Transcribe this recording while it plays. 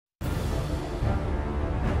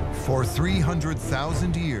For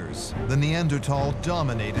 300,000 years, the Neanderthal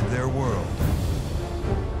dominated their world.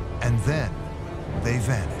 And then, they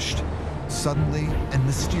vanished, suddenly and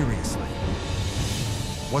mysteriously.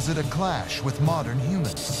 Was it a clash with modern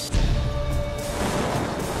humans?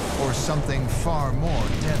 Or something far more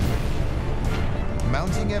deadly?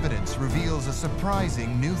 Mounting evidence reveals a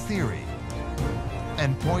surprising new theory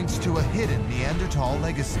and points to a hidden Neanderthal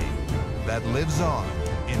legacy that lives on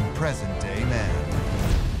in present-day man.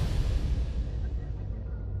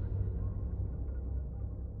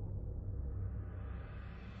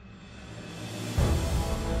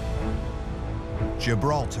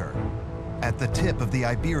 Gibraltar, at the tip of the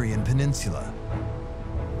Iberian Peninsula.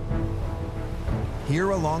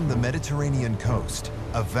 Here along the Mediterranean coast,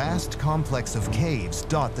 a vast complex of caves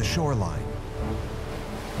dot the shoreline.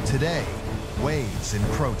 Today, waves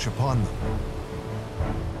encroach upon them.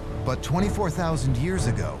 But 24,000 years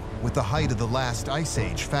ago, with the height of the last ice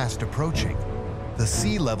age fast approaching, the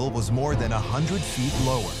sea level was more than 100 feet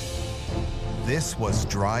lower. This was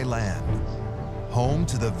dry land, home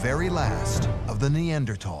to the very last of the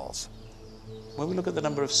Neanderthals. When we look at the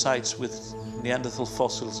number of sites with Neanderthal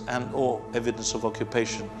fossils and/or evidence of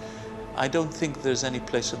occupation, I don't think there's any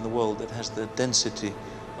place in the world that has the density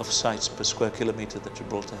of sites per square kilometer that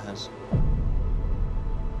Gibraltar has.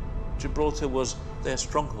 Gibraltar was their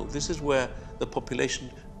stronghold. This is where the population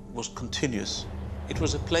was continuous. It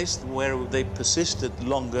was a place where they persisted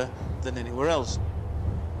longer than anywhere else.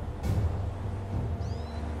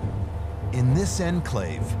 In this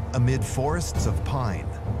enclave, amid forests of pine,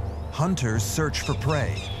 hunters search for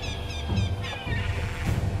prey.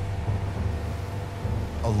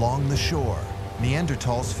 Along the shore,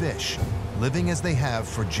 Neanderthals fish, living as they have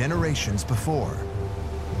for generations before,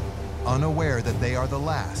 unaware that they are the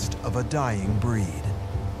last of a dying breed.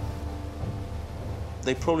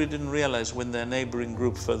 They probably didn't realize when their neighboring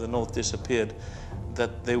group further north disappeared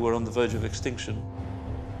that they were on the verge of extinction.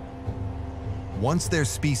 Once their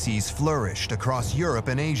species flourished across Europe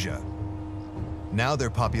and Asia, now their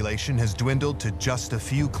population has dwindled to just a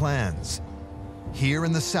few clans, here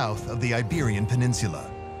in the south of the Iberian Peninsula.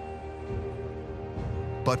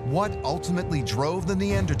 But what ultimately drove the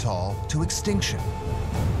Neanderthal to extinction?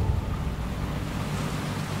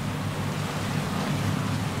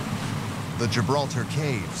 The Gibraltar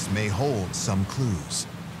Caves may hold some clues.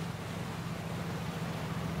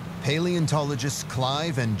 Paleontologists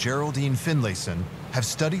Clive and Geraldine Finlayson have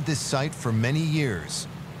studied this site for many years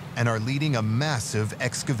and are leading a massive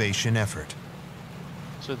excavation effort.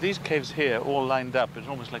 So these caves here, all lined up, it's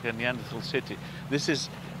almost like a Neanderthal city. This is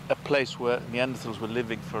a place where Neanderthals were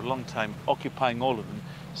living for a long time, occupying all of them.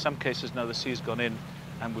 In some cases now the sea's gone in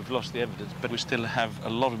and we've lost the evidence, but we still have a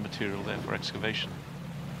lot of material there for excavation.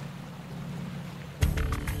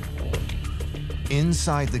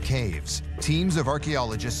 Inside the caves, teams of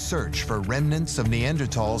archaeologists search for remnants of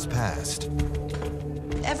Neanderthals past.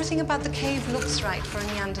 Everything about the cave looks right for a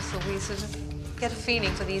Neanderthal. We sort of get a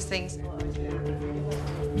feeling for these things.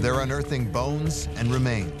 They're unearthing bones and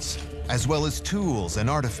remains, as well as tools and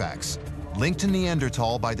artifacts linked to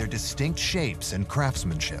Neanderthal by their distinct shapes and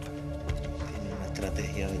craftsmanship.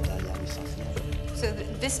 So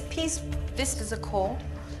this piece, this is a core,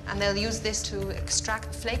 and they'll use this to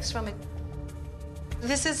extract flakes from it.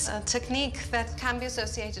 This is a technique that can be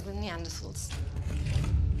associated with Neanderthals.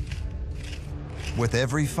 With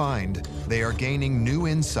every find, they are gaining new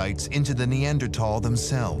insights into the Neanderthal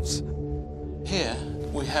themselves. Here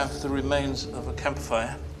we have the remains of a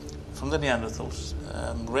campfire from the Neanderthals,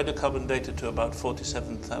 radiocarbon dated to about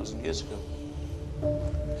 47,000 years ago.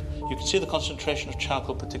 You can see the concentration of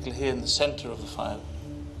charcoal, particularly here in the center of the fire.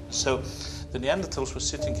 So the Neanderthals were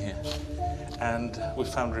sitting here, and we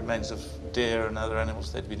found remains of deer and other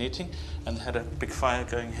animals they'd been eating, and they had a big fire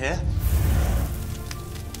going here.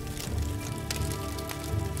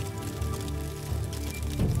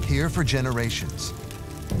 Here for generations,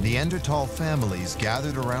 Neanderthal families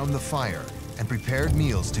gathered around the fire and prepared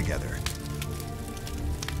meals together.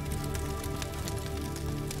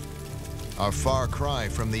 A far cry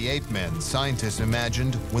from the ape men scientists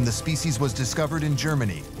imagined when the species was discovered in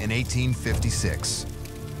Germany in 1856.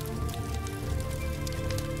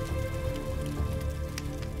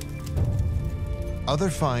 Other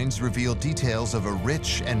finds reveal details of a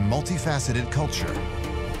rich and multifaceted culture,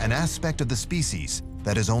 an aspect of the species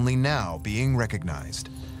that is only now being recognized.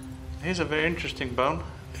 Here's a very interesting bone.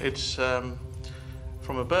 It's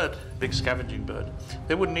from a bird, big scavenging bird.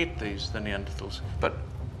 They wouldn't eat these, the Neanderthals. But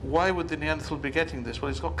why would the Neanderthal be getting this? Well,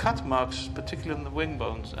 it's got cut marks, particularly on the wing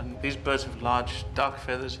bones, and these birds have large, dark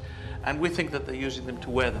feathers, and we think that they're using them to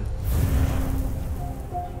wear them.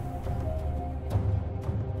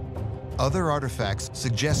 Other artifacts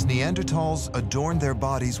suggest Neanderthals adorned their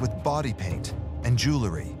bodies with body paint and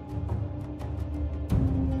jewelry,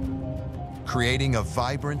 creating a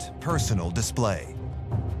vibrant, personal display.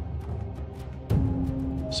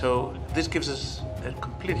 So this gives us a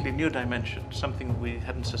completely new dimension, something we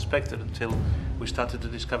hadn't suspected until we started to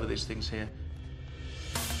discover these things here.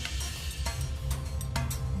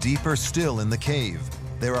 Deeper still in the cave,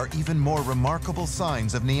 there are even more remarkable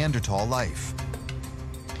signs of Neanderthal life.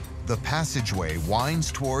 The passageway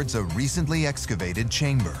winds towards a recently excavated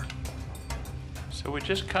chamber. So we're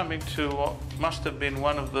just coming to what must have been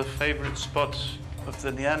one of the favorite spots of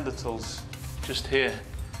the Neanderthals, just here.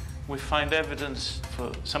 We find evidence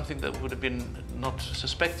for something that would have been not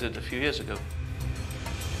suspected a few years ago.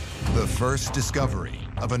 The first discovery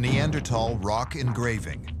of a Neanderthal rock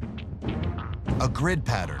engraving. A grid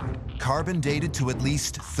pattern, carbon dated to at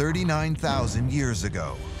least 39,000 years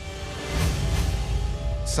ago.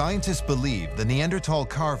 Scientists believe the Neanderthal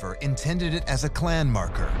carver intended it as a clan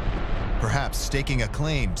marker, perhaps staking a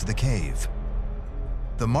claim to the cave.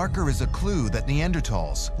 The marker is a clue that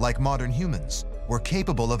Neanderthals, like modern humans, were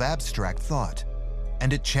capable of abstract thought,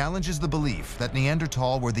 and it challenges the belief that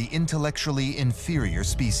Neanderthal were the intellectually inferior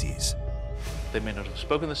species. They may not have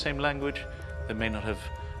spoken the same language, they may not have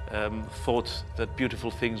thought that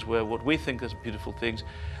beautiful things were what we think as beautiful things,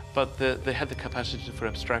 but they had the capacity for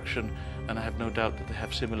abstraction, and I have no doubt that they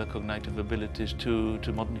have similar cognitive abilities to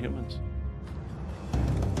modern humans.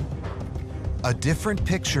 A different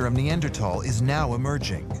picture of Neanderthal is now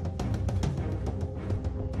emerging.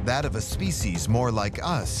 That of a species more like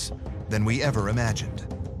us than we ever imagined.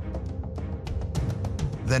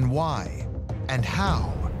 Then why and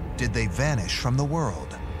how did they vanish from the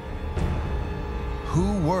world?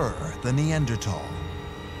 Who were the Neanderthal?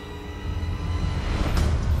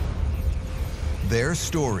 Their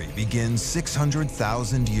story begins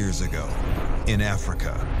 600,000 years ago in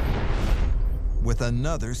Africa with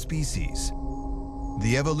another species,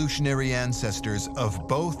 the evolutionary ancestors of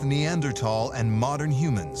both Neanderthal and modern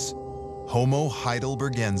humans, Homo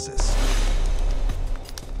heidelbergensis.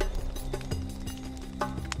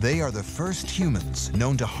 They are the first humans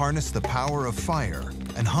known to harness the power of fire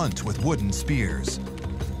and hunt with wooden spears.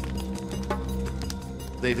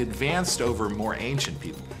 They've advanced over more ancient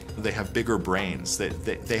people. They have bigger brains.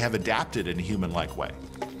 They have adapted in a human-like way.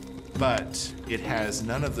 But it has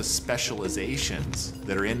none of the specializations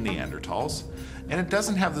that are in Neanderthals, and it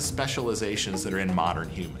doesn't have the specializations that are in modern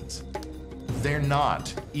humans. They're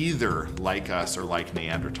not either like us or like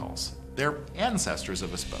Neanderthals. They're ancestors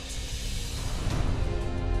of us both.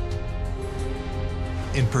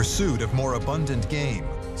 In pursuit of more abundant game,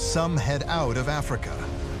 some head out of Africa,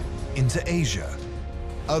 into Asia.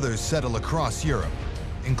 Others settle across Europe,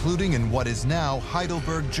 including in what is now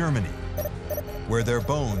Heidelberg, Germany, where their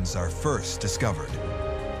bones are first discovered.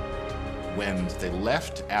 When they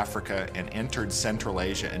left Africa and entered Central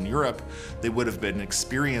Asia and Europe, they would have been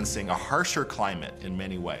experiencing a harsher climate in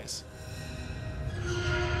many ways.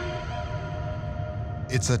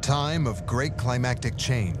 It's a time of great climactic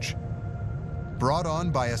change, brought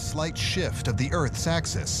on by a slight shift of the Earth's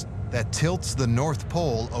axis that tilts the North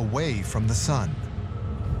Pole away from the sun.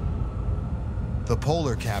 The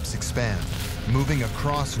polar caps expand, moving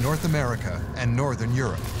across North America and Northern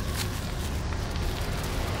Europe.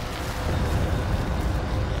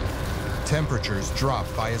 Temperatures drop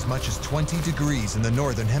by as much as 20 degrees in the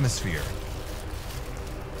Northern Hemisphere.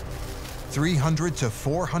 300 to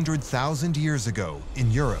 400,000 years ago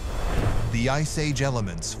in Europe, the Ice Age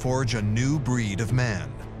elements forge a new breed of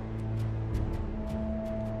man.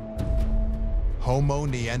 Homo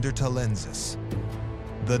neanderthalensis,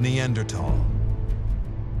 the Neanderthal.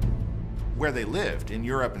 Where they lived, in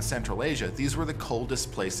Europe and Central Asia, these were the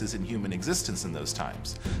coldest places in human existence in those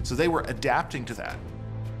times. So they were adapting to that.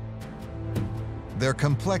 Their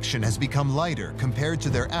complexion has become lighter compared to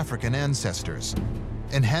their African ancestors,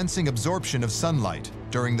 enhancing absorption of sunlight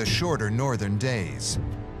during the shorter northern days.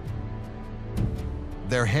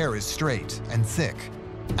 Their hair is straight and thick,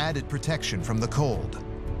 added protection from the cold.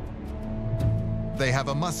 They have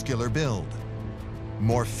a muscular build,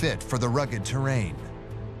 more fit for the rugged terrain.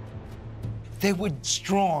 They were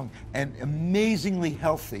strong and amazingly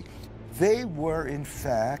healthy. They were, in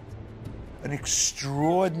fact, an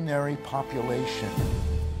extraordinary population.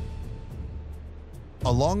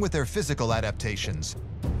 Along with their physical adaptations,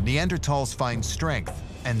 Neanderthals find strength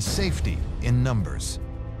and safety in numbers.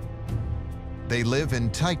 They live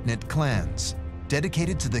in tight-knit clans,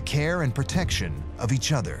 dedicated to the care and protection of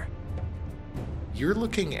each other. You're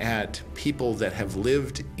looking at people that have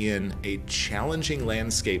lived in a challenging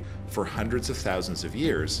landscape for hundreds of thousands of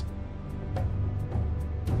years.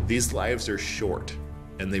 These lives are short,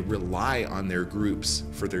 and they rely on their groups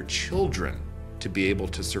for their children to be able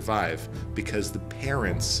to survive because the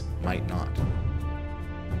parents might not.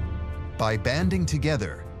 By banding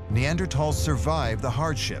together, Neanderthals survive the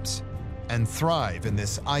hardships and thrive in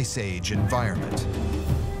this Ice Age environment.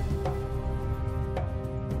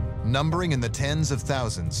 Numbering in the tens of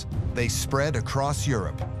thousands, they spread across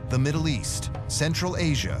Europe, the Middle East, Central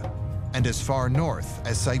Asia, and as far north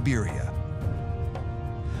as Siberia.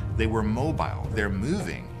 They were mobile. They're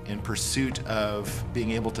moving in pursuit of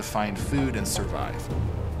being able to find food and survive.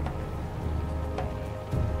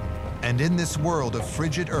 And in this world of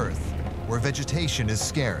frigid Earth, where vegetation is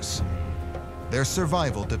scarce, their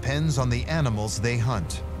survival depends on the animals they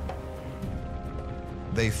hunt.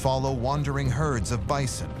 They follow wandering herds of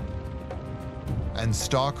bison and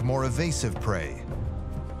stalk more evasive prey,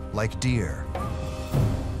 like deer.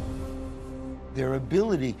 Their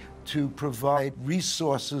ability to provide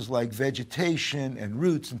resources like vegetation and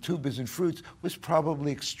roots and tubers and fruits was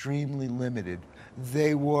probably extremely limited.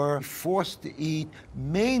 They were forced to eat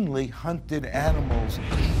mainly hunted animals.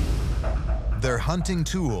 Their hunting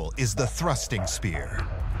tool is the thrusting spear,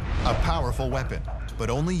 a powerful weapon, but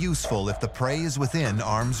only useful if the prey is within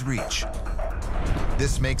arm's reach.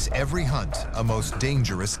 This makes every hunt a most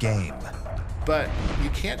dangerous game. But you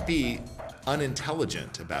can't be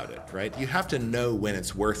unintelligent about it, right? You have to know when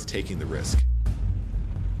it's worth taking the risk.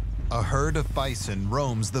 A herd of bison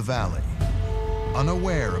roams the valley,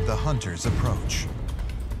 unaware of the hunter's approach.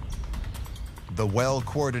 The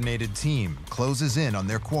well-coordinated team closes in on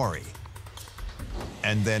their quarry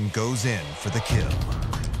and then goes in for the kill.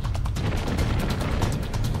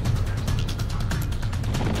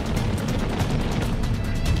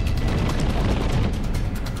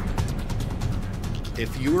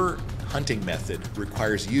 If your hunting method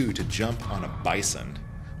requires you to jump on a bison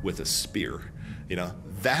with a spear,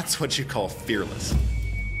 that's what you call fearless.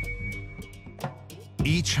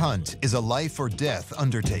 Each hunt is a life or death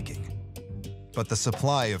undertaking, but the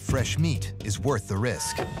supply of fresh meat is worth the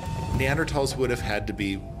risk. Neanderthals would have had to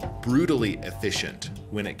be brutally efficient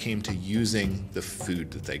when it came to using the food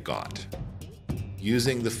that they got,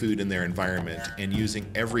 using the food in their environment and using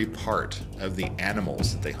every part of the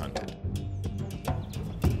animals that they hunted.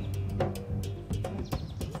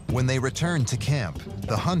 When they return to camp,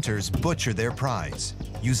 the hunters butcher their prize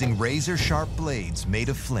using razor-sharp blades made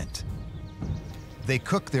of flint. They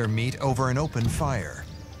cook their meat over an open fire,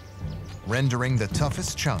 rendering the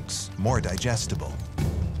toughest chunks more digestible.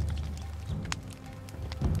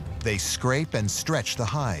 They scrape and stretch the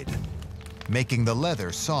hide, making the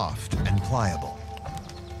leather soft and pliable.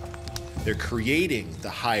 They're creating the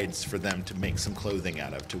hides for them to make some clothing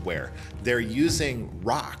out of to wear. They're using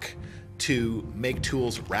rock to make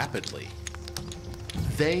tools rapidly.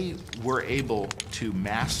 They were able to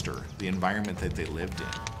master the environment that they lived in.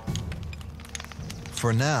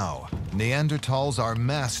 For now, Neanderthals are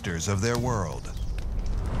masters of their world.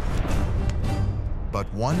 But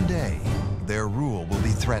one day, their rule will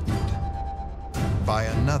be threatened by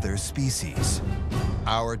another species,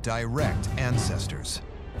 our direct ancestors,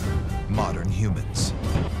 modern humans.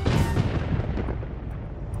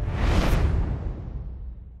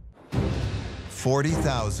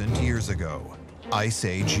 40,000 years ago, Ice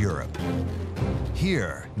Age Europe.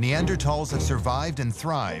 Here, Neanderthals have survived and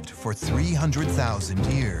thrived for 300,000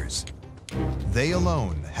 years. They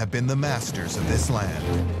alone have been the masters of this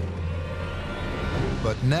land.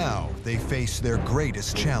 But now they face their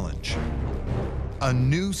greatest challenge. A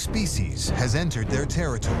new species has entered their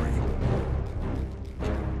territory.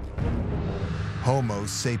 Homo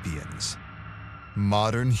sapiens,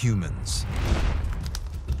 modern humans.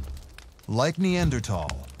 Like Neanderthal,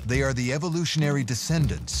 they are the evolutionary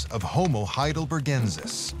descendants of Homo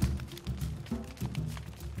heidelbergensis.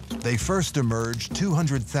 They first emerged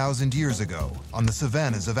 200,000 years ago on the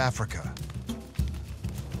savannas of Africa.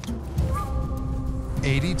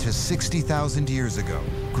 80 to 60,000 years ago,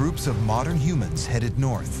 groups of modern humans headed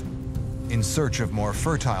north in search of more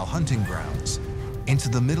fertile hunting grounds into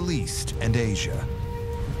the Middle East and Asia.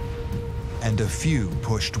 And a few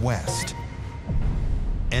pushed west,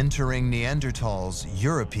 entering Neanderthals'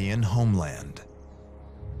 European homeland.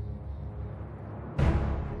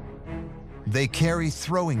 They carry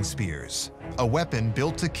throwing spears, a weapon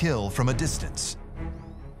built to kill from a distance.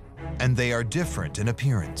 And they are different in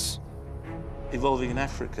appearance. Evolving in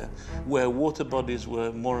Africa, where water bodies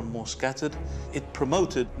were more and more scattered, it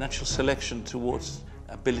promoted natural selection towards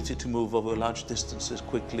ability to move over large distances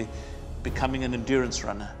quickly, becoming an endurance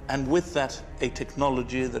runner. And with that, a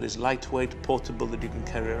technology that is lightweight, portable, that you can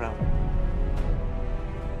carry around.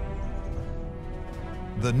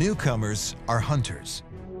 The newcomers are hunters.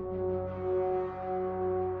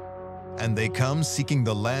 and they come seeking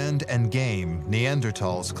the land and game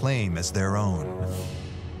Neanderthals claim as their own.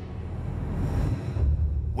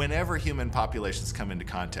 Whenever human populations come into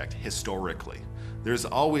contact, historically, there's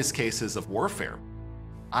always cases of warfare.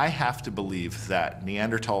 I have to believe that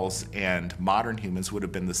Neanderthals and modern humans would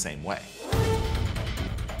have been the same way.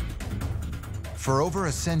 For over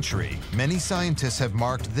a century, many scientists have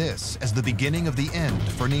marked this as the beginning of the end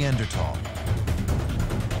for Neanderthal.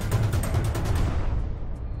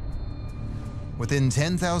 Within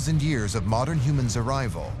 10,000 years of modern humans'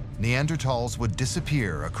 arrival, Neanderthals would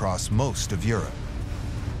disappear across most of Europe.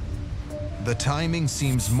 The timing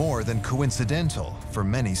seems more than coincidental for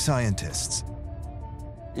many scientists.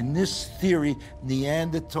 In this theory,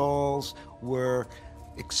 Neanderthals were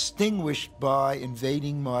extinguished by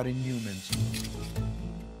invading modern humans.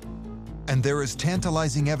 And there is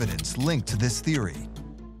tantalizing evidence linked to this theory.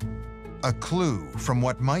 A clue from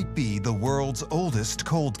what might be the world's oldest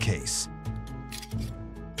cold case.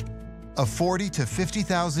 A 40 to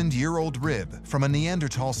 50,000 year old rib from a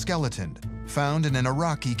Neanderthal skeleton found in an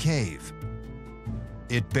Iraqi cave.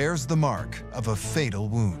 It bears the mark of a fatal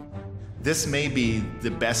wound. This may be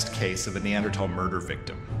the best case of a Neanderthal murder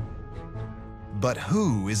victim. But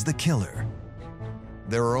who is the killer?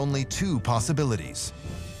 There are only two possibilities: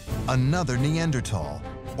 another Neanderthal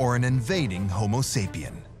or an invading Homo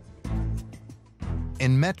sapien.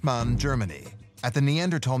 In Mettmann, Germany, at the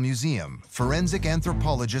Neanderthal Museum, forensic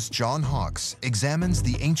anthropologist John Hawks examines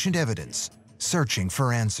the ancient evidence, searching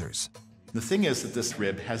for answers. The thing is that this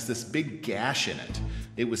rib has this big gash in it.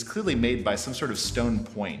 It was clearly made by some sort of stone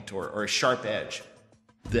point or a sharp edge.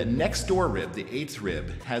 The next door rib, the eighth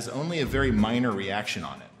rib, has only a very minor reaction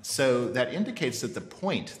on it. So that indicates that the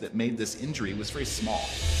point that made this injury was very small.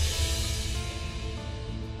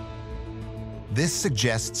 This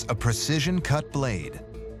suggests a precision-cut blade,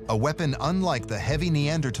 a weapon unlike the heavy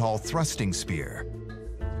Neanderthal thrusting spear.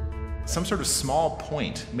 Some sort of small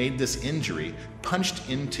point made this injury punched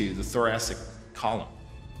into the thoracic column.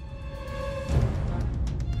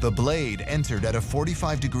 The blade entered at a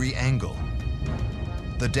 45-degree angle.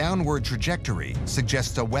 The downward trajectory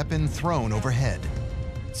suggests a weapon thrown overhead.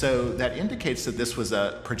 So that indicates that this was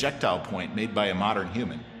a projectile point made by a modern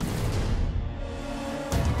human.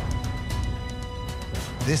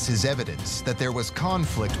 This is evidence that there was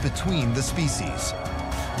conflict between the species.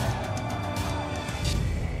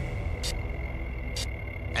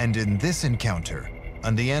 And in this encounter,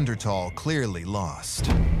 a Neanderthal clearly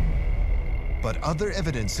lost. But other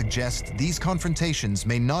evidence suggests these confrontations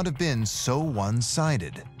may not have been so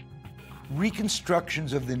one-sided.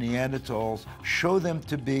 Reconstructions of the Neanderthals show them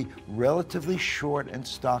to be relatively short and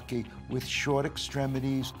stocky, with short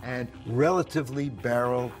extremities and relatively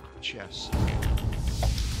barrel chests.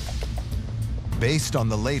 Based on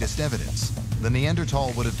the latest evidence, the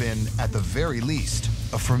Neanderthal would have been, at the very least,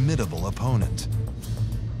 a formidable opponent.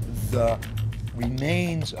 The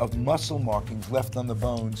remains of muscle markings left on the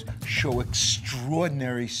bones show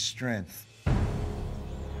extraordinary strength.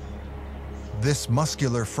 This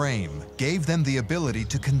muscular frame gave them the ability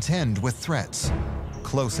to contend with threats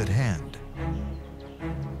close at hand.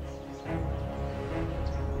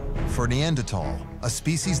 For Neanderthal, a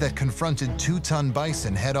species that confronted two-ton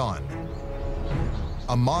bison head-on,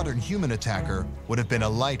 a modern human attacker would have been a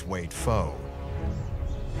lightweight foe.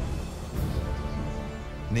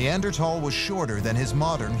 Neanderthal was shorter than his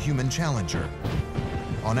modern human challenger,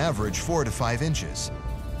 on average 4 to 5 inches.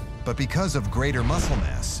 But because of greater muscle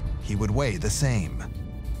mass, he would weigh the same.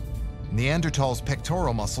 Neanderthal's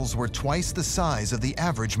pectoral muscles were twice the size of the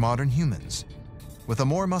average modern humans. With a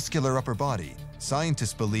more muscular upper body,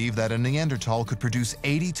 scientists believe that a Neanderthal could produce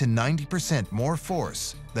 80 to 90% more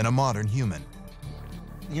force than a modern human.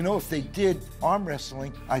 You know, if they did arm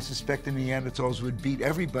wrestling, I suspect the Neanderthals would beat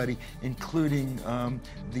everybody, including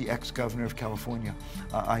the ex-governor of California.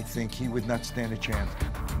 I think he would not stand a chance.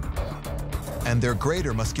 And their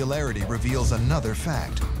greater muscularity reveals another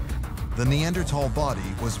fact. The Neanderthal body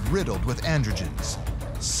was riddled with androgens,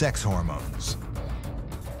 sex hormones.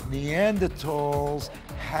 Neanderthals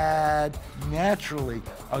had naturally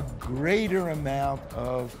a greater amount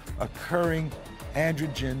of occurring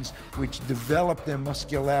androgens, which developed their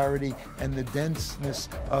muscularity and the denseness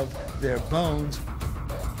of their bones.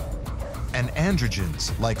 And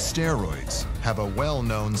androgens, like steroids, have a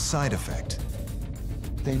well-known side effect.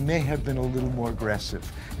 They may have been a little more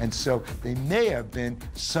aggressive, and so they may have been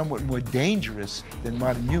somewhat more dangerous than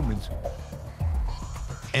modern humans.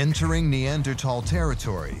 Entering Neanderthal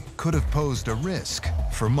territory could have posed a risk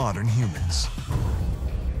for modern humans.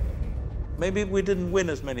 Maybe we didn't win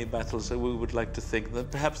as many battles as we would like to think. That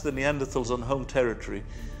perhaps the Neanderthals on home territory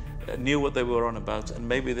knew what they were on about, and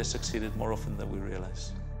maybe they succeeded more often than we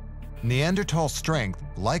realize. Neanderthal strength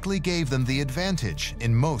likely gave them the advantage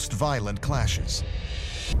in most violent clashes.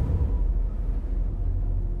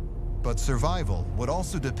 But survival would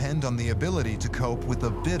also depend on the ability to cope with a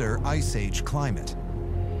bitter Ice Age climate.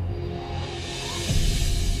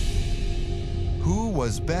 Who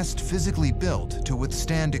was best physically built to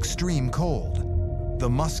withstand extreme cold? The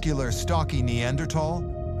muscular, stocky Neanderthal,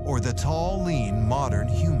 or the tall, lean, modern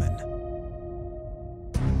human?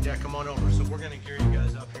 Yeah, come on over. So we're going to gear you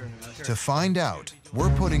guys up here in a minute. To find out, we're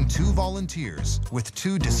putting 2 volunteers with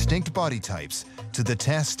 2 distinct body types to the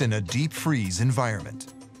test in a deep freeze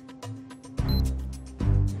environment.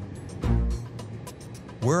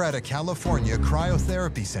 We're at a California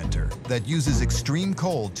cryotherapy center that uses extreme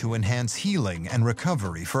cold to enhance healing and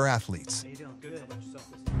recovery for athletes.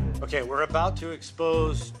 Okay, we're about to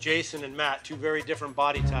expose Jason and Matt, 2 very different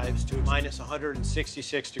body types, to minus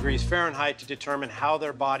 166 degrees Fahrenheit to determine how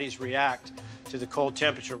their bodies react to the cold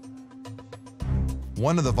temperature.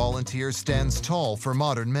 One of the volunteers stands tall for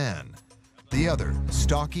modern man. The other,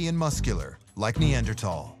 stocky and muscular, like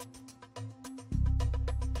Neanderthal.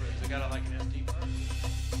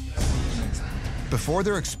 Before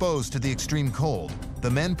they're exposed to the extreme cold,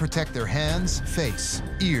 the men protect their hands, face,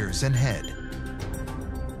 ears, and head.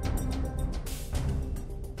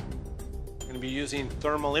 We're going to be using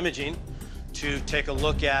thermal imaging to take a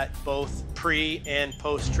look at both pre- and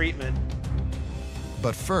post-treatment.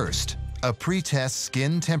 But first, a pre-test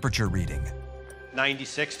skin temperature reading.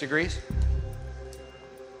 96 degrees,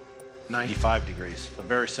 95 degrees, so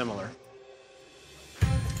very similar.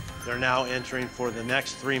 They're now entering for the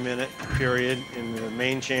next 3-minute period in the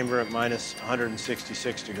main chamber at minus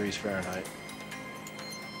 166 degrees Fahrenheit.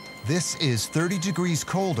 This is 30 degrees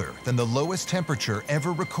colder than the lowest temperature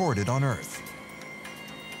ever recorded on Earth.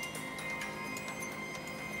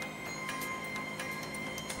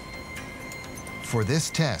 For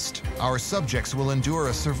this test, our subjects will endure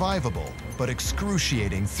a survivable but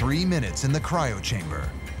excruciating 3 minutes in the cryo chamber.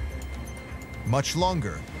 Much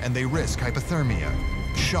longer, and they risk hypothermia,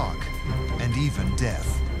 shock, and even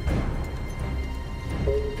death.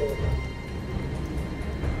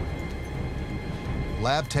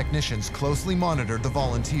 Lab technicians closely monitor the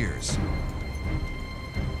volunteers.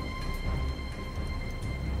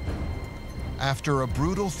 After a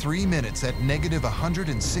brutal 3 minutes at negative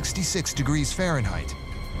 166 degrees Fahrenheit,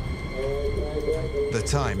 the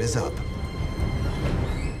time is up.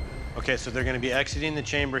 Okay, so they're going to be exiting the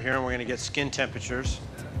chamber here, and we're going to get skin temperatures.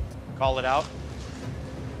 Call it out.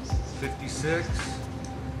 56,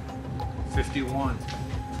 51.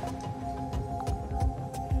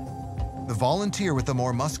 The volunteer with the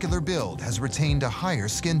more muscular build has retained a higher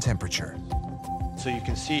skin temperature. So you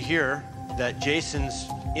can see here that Jason's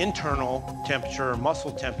internal temperature, or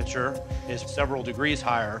muscle temperature, is several degrees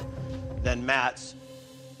higher than Matt's.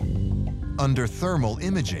 Under thermal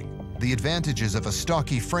imaging, the advantages of a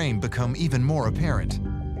stocky frame become even more apparent.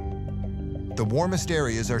 The warmest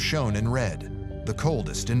areas are shown in red, the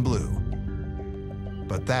coldest in blue.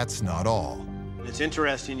 But that's not all. It's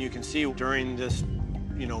interesting, you can see during this,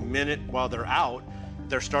 minute while they're out,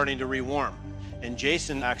 they're starting to rewarm. And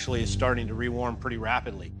Jason actually is starting to rewarm pretty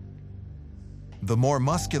rapidly. The more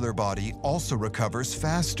muscular body also recovers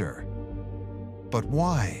faster. But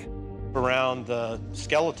why? Around the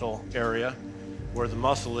skeletal area, where the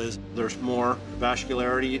muscle is, there's more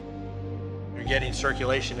vascularity. You're getting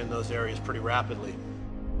circulation in those areas pretty rapidly.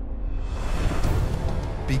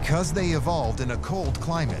 Because they evolved in a cold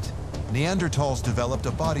climate, Neanderthals developed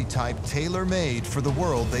a body type tailor-made for the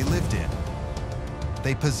world they lived in.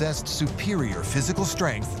 They possessed superior physical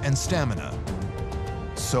strength and stamina.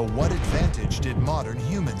 So what advantage did modern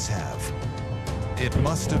humans have? It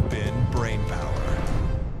must have been brain power.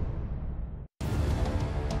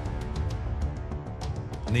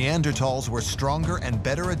 Neanderthals were stronger and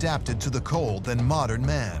better adapted to the cold than modern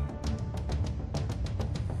man.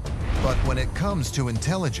 But when it comes to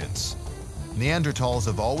intelligence, Neanderthals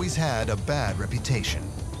have always had a bad reputation.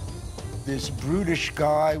 This brutish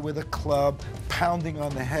guy with a club pounding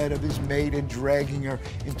on the head of his mate and dragging her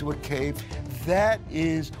into a cave, that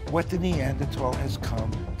is what the Neanderthal has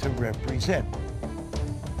come to represent.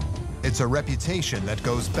 It's a reputation that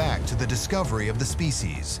goes back to the discovery of the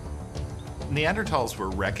species. Neanderthals were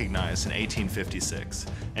recognized in 1856,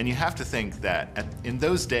 and you have to think that in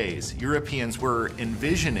those days, Europeans were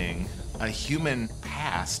envisioning a human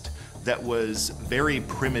past that was very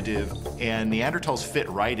primitive, and Neanderthals fit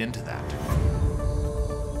right into that.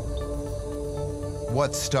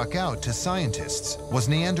 What stuck out to scientists was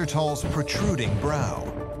Neanderthals' protruding brow.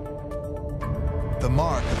 The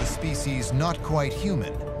mark of a species not quite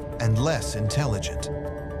human and less intelligent.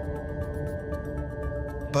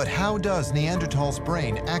 But how does Neanderthal's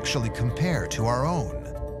brain actually compare to our own?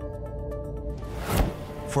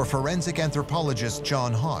 For forensic anthropologist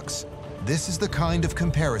John Hawks, this is the kind of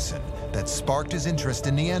comparison that sparked his interest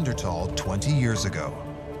in Neanderthal 20 years ago.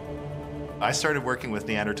 I started working with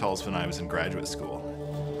Neanderthals when I was in graduate school.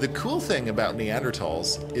 The cool thing about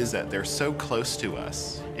Neanderthals is that they're so close to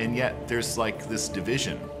us, and yet there's like this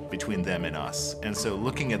division between them and us. And so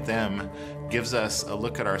looking at them gives us a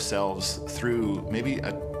look at ourselves through maybe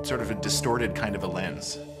a sort of a distorted kind of a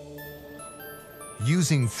lens.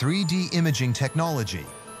 Using 3D imaging technology,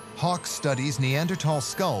 Hawks studies Neanderthal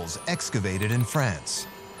skulls excavated in France.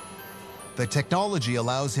 The technology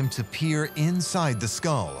allows him to peer inside the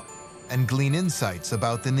skull and glean insights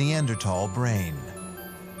about the Neanderthal brain.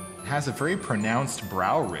 It has a very pronounced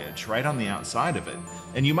brow ridge right on the outside of it.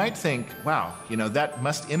 And you might think, wow, you know, that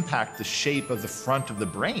must impact the shape of the front of the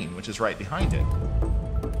brain, which is right behind it.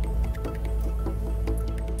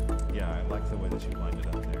 Yeah, I like the way that you lined it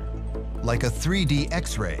up there. Like a 3D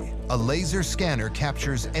X-ray, a laser scanner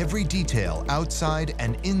captures every detail outside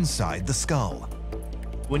and inside the skull.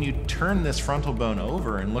 When you turn this frontal bone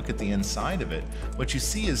over and look at the inside of it, what you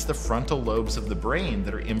see is the frontal lobes of the brain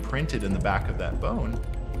that are imprinted in the back of that bone.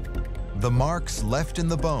 The marks left in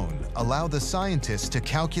the bone allow the scientists to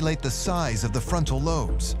calculate the size of the frontal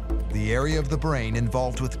lobes, the area of the brain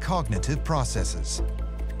involved with cognitive processes.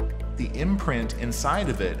 The imprint inside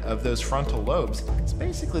of it of those frontal lobes is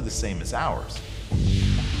basically the same as ours.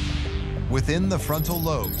 Within the frontal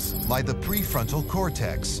lobes lie the prefrontal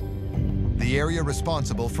cortex, the area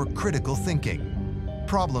responsible for critical thinking,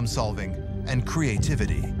 problem solving, and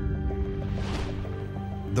creativity.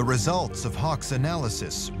 The results of Hawks'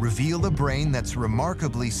 analysis reveal a brain that's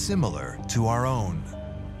remarkably similar to our own.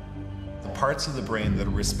 The parts of the brain that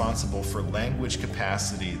are responsible for language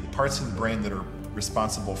capacity, the parts of the brain that are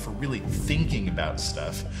responsible for really thinking about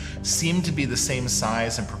stuff, seem to be the same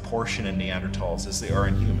size and proportion in Neanderthals as they are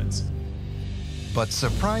in humans. But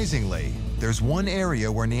surprisingly, there's one area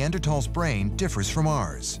where Neanderthal's brain differs from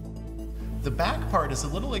ours. The back part is a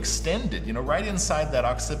little extended, you know, right inside that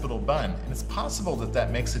occipital bun, and it's possible that that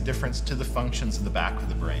makes a difference to the functions of the back of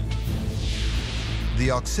the brain. The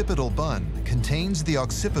occipital bun contains the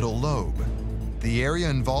occipital lobe, the area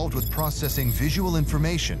involved with processing visual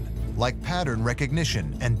information like pattern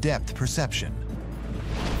recognition and depth perception.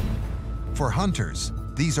 For hunters,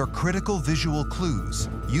 these are critical visual clues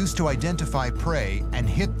used to identify prey and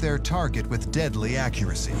hit their target with deadly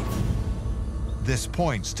accuracy. This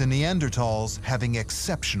points to Neanderthals having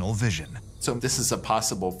exceptional vision. So this is a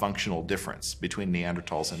possible functional difference between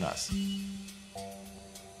Neanderthals and us.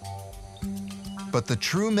 But the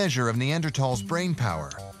true measure of Neanderthals' brain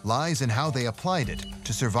power lies in how they applied it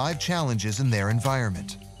to survive challenges in their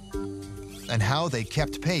environment, and how they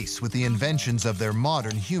kept pace with the inventions of their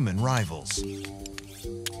modern human rivals.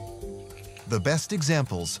 The best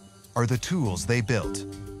examples are the tools they built.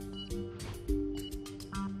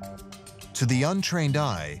 To the untrained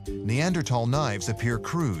eye, Neanderthal knives appear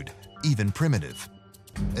crude, even primitive,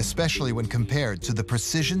 especially when compared to the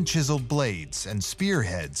precision-chiseled blades and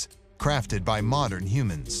spearheads crafted by modern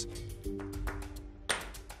humans.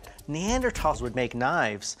 Neanderthals would make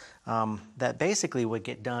knives that basically would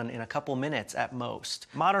get done in a couple minutes at most.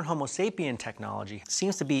 Modern Homo sapien technology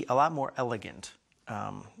seems to be a lot more elegant.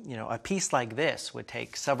 You know, a piece like this would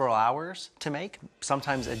take several hours to make,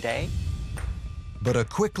 sometimes a day. But a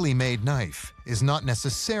quickly made knife is not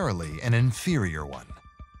necessarily an inferior one.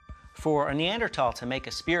 For a Neanderthal to make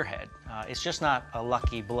a spearhead, it's just not a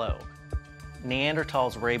lucky blow.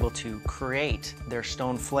 Neanderthals were able to create their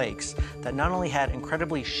stone flakes that not only had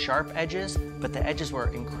incredibly sharp edges, but the edges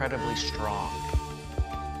were incredibly strong.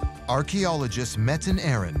 Archaeologist Metin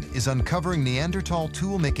Eren is uncovering Neanderthal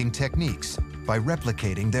tool-making techniques by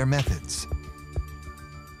replicating their methods.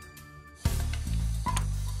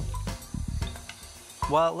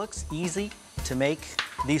 While it looks easy to make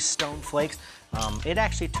these stone flakes, it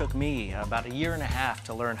actually took me about 1.5 years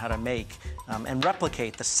to learn how to make and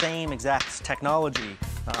replicate the same exact technology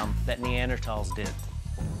that Neanderthals did.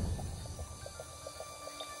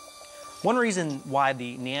 One reason why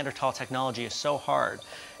the Neanderthal technology is so hard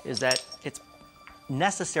is that it's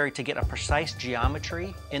necessary to get a precise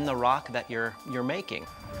geometry in the rock that you're making.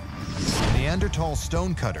 Neanderthal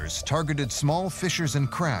stonecutters targeted small fissures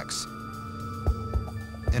and cracks.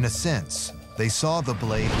 In a sense, they saw the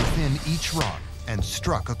blade within each rock and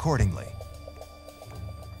struck accordingly.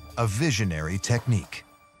 A visionary technique.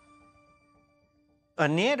 A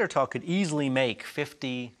Neanderthal could easily make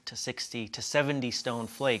 50 to 60 to 70 stone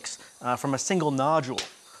flakes from a single nodule.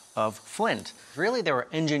 of flint. Really, they were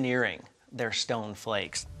engineering their stone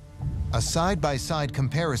flakes. A side-by-side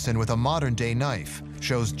comparison with a modern-day knife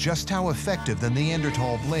shows just how effective the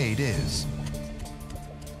Neanderthal blade is.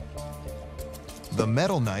 The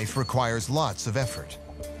metal knife requires lots of effort.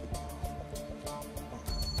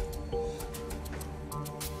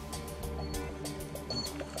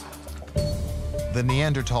 The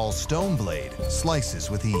Neanderthal stone blade slices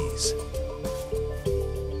with ease.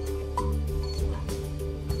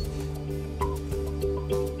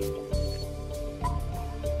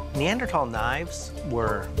 Neanderthal knives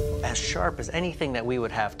were as sharp as anything that we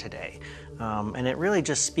would have today. And it really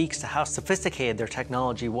just speaks to how sophisticated their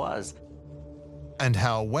technology was. And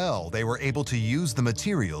how well they were able to use the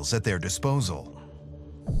materials at their disposal.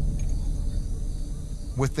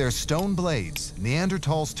 With their stone blades,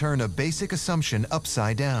 Neanderthals turn a basic assumption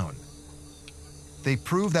upside down. They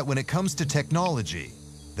prove that when it comes to technology,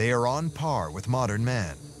 they are on par with modern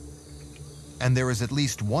man. And there is at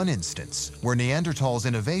least one instance where Neanderthals'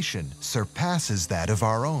 innovation surpasses that of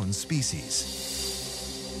our own species.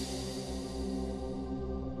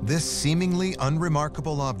 This seemingly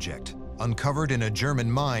unremarkable object, uncovered in a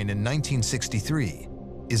German mine in 1963,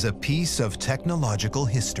 is a piece of technological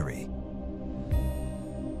history.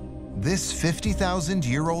 This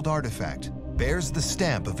 50,000-year-old artifact bears the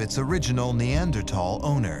stamp of its original Neanderthal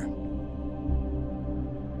owner.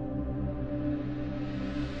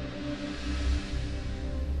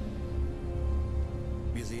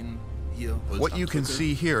 What you can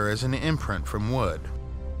see here is an imprint from wood.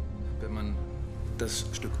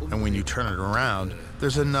 And when you turn it around,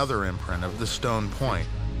 there's another imprint of the stone point.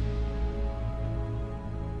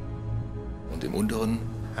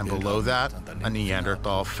 And below that, a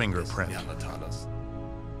Neanderthal fingerprint.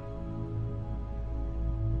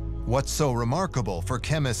 What's so remarkable for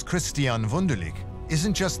chemist Christian Wunderlich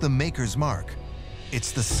isn't just the maker's mark,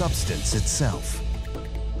 it's the substance itself.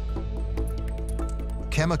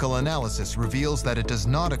 Chemical analysis reveals that it does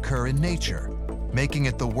not occur in nature, making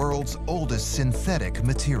it the world's oldest synthetic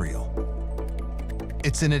material.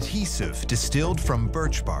 It's an adhesive distilled from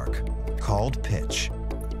birch bark called pitch,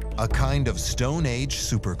 a kind of Stone Age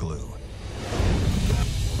superglue.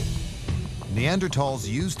 Neanderthals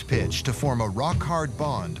used pitch to form a rock-hard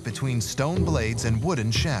bond between stone blades and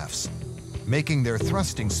wooden shafts, making their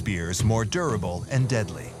thrusting spears more durable and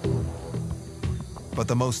deadly. But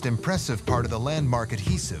the most impressive part of the landmark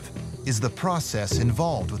adhesive is the process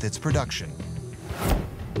involved with its production.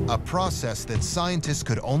 A process that scientists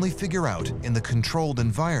could only figure out in the controlled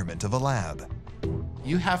environment of a lab.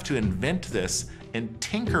 You have to invent this and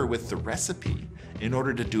tinker with the recipe in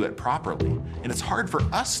order to do it properly. And it's hard for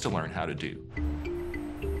us to learn how to do.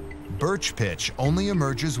 Birch pitch only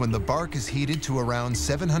emerges when the bark is heated to around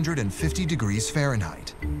 750 degrees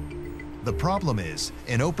Fahrenheit. The problem is,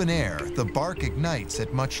 in open air, the bark ignites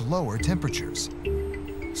at much lower temperatures.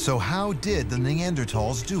 So how did the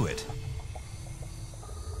Neanderthals do it?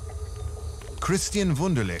 Christian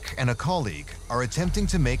Wunderlich and a colleague are attempting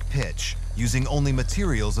to make pitch using only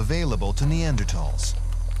materials available to Neanderthals.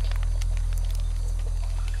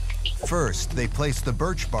 First, they place the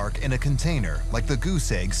birch bark in a container like the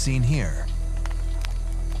goose egg seen here.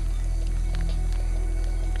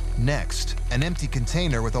 Next, an empty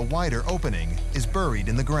container with a wider opening is buried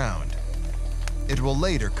in the ground. It will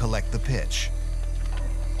later collect the pitch.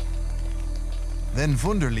 Then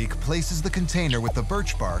Wunderlich places the container with the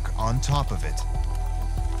birch bark on top of it.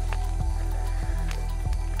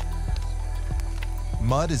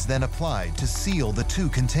 Mud is then applied to seal the two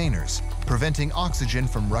containers, preventing oxygen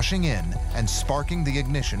from rushing in and sparking the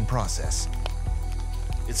ignition process.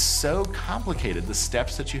 It's so complicated, the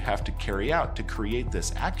steps that you have to carry out to create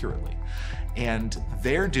this accurately. And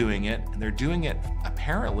they're doing it, and they're doing it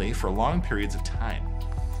apparently for long periods of time.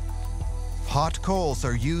 Hot coals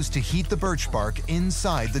are used to heat the birch bark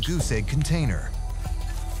inside the goose egg container.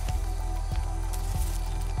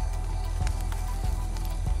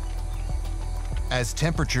 As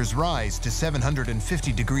temperatures rise to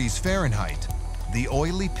 750 degrees Fahrenheit, the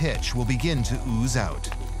oily pitch will begin to ooze out.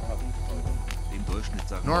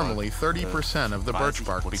 Normally, 30% of the birch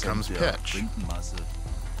bark becomes pitch.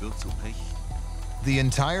 The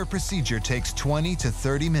entire procedure takes 20 to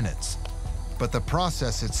 30 minutes, but the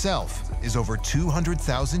process itself is over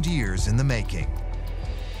 200,000 years in the making.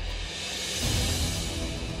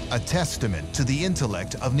 A testament to the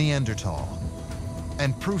intellect of Neanderthal,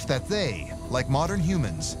 and proof that they, like modern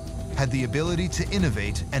humans, had the ability to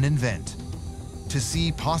innovate and invent, to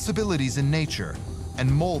see possibilities in nature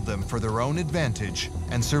and mold them for their own advantage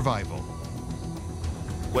and survival.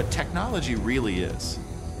 What technology really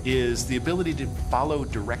is the ability to follow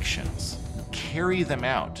directions. You carry them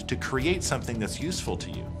out to create something that's useful to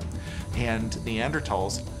you. And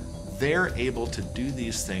Neanderthals, they're able to do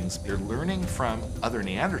these things. They're learning from other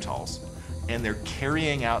Neanderthals, and they're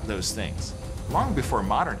carrying out those things long before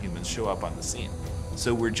modern humans show up on the scene.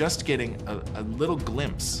 So we're just getting a little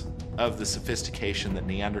glimpse of the sophistication that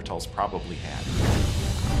Neanderthals probably had.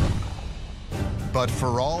 But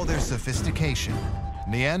for all their sophistication,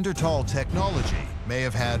 Neanderthal technology may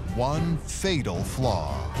have had one fatal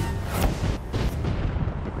flaw.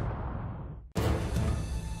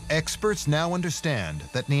 Experts now understand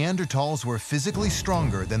that Neanderthals were physically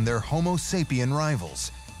stronger than their Homo sapien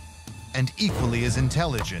rivals, and equally as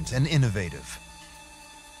intelligent and innovative.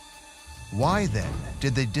 Why then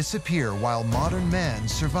did they disappear while modern man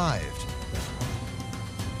survived?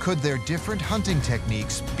 Could their different hunting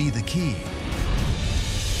techniques be the key?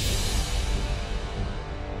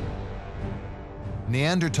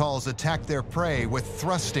 Neanderthals attacked their prey with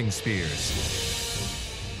thrusting spears,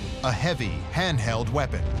 a heavy handheld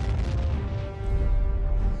weapon.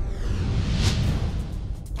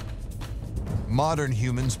 Modern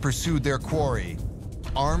humans pursued their quarry,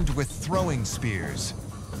 armed with throwing spears.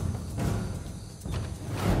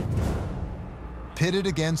 Pitted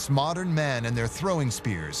against modern man and their throwing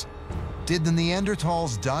spears, did the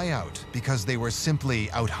Neanderthals die out because they were simply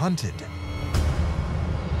out-hunted?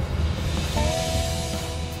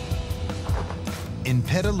 In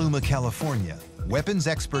Petaluma, California, weapons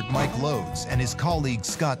expert Mike Lodes and his colleague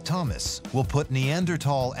Scott Thomas will put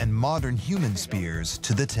Neanderthal and modern human spears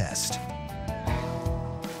to the test.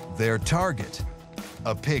 Their target,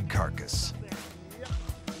 a pig carcass.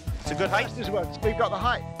 It's a good height. We've got the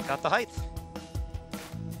height. Got the height.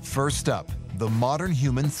 First up, the modern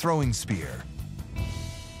human throwing spear.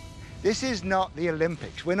 This is not the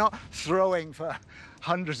Olympics. We're not throwing for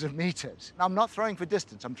hundreds of meters. I'm not throwing for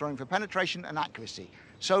distance. I'm throwing for penetration and accuracy.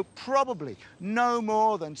 So probably no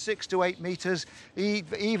more than 6 to 8 meters,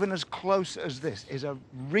 even as close as this, is a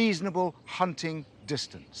reasonable hunting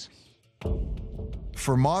distance.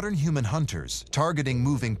 For modern human hunters targeting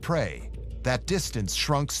moving prey, that distance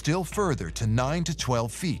shrunk still further to 9 to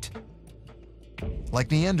 12 feet. Like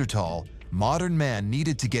Neanderthal, modern man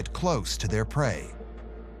needed to get close to their prey.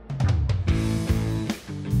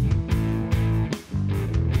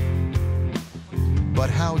 But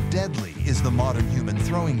how deadly is the modern human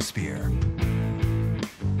throwing spear?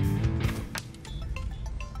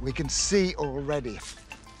 We can see already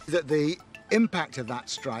that the impact of that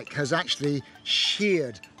strike has actually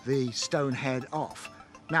sheared the stone head off.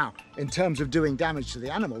 Now, in terms of doing damage to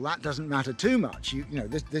the animal, that doesn't matter too much. You know,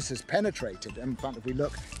 this has penetrated. In fact, if we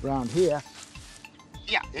look around here,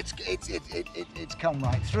 yeah, it's come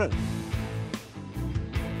right through.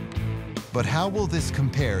 But how will this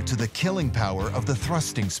compare to the killing power of the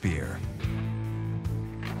thrusting spear?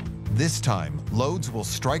 This time, Lodes will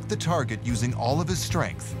strike the target using all of his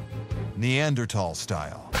strength, Neanderthal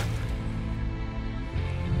style.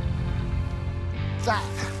 That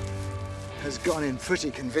has gone in pretty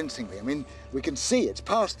convincingly. I mean, we can see it's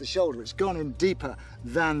past the shoulder. It's gone in deeper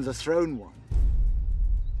than the thrown one.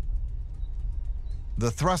 The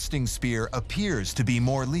thrusting spear appears to be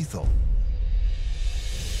more lethal.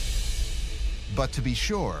 But to be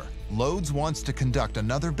sure, Lodes wants to conduct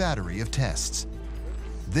another battery of tests,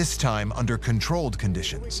 this time under controlled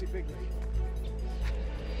conditions.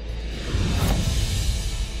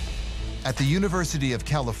 At the University of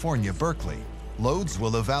California, Berkeley, Lodes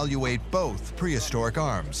will evaluate both prehistoric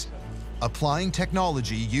arms, applying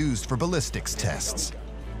technology used for ballistics tests.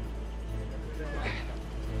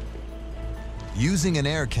 Using an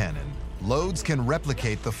air cannon, Lodes can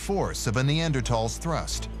replicate the force of a Neanderthal's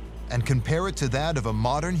thrust and compare it to that of a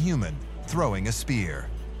modern human throwing a spear.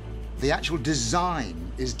 The actual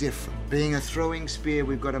design is different. Being a throwing spear,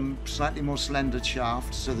 we've got a slightly more slender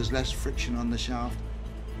shaft, so there's less friction on the shaft.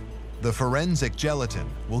 The forensic gelatin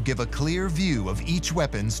will give a clear view of each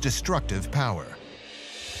weapon's destructive power.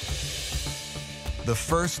 The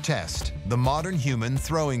first test, the modern human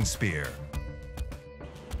throwing spear.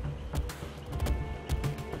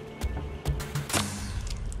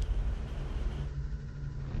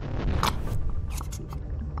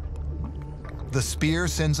 The spear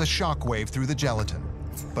sends a shockwave through the gelatin,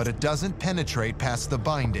 but it doesn't penetrate past the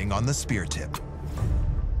binding on the spear tip.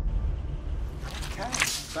 Okay,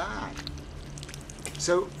 bad.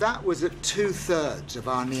 So that was at 2/3 of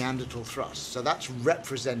our Neanderthal thrust. So that's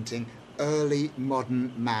representing early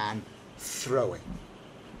modern man throwing.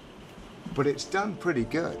 But it's done pretty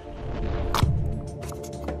good.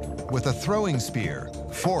 With a throwing spear,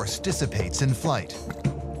 force dissipates in flight.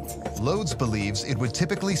 Lodes believes it would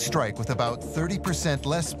typically strike with about 30%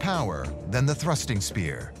 less power than the thrusting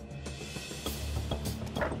spear.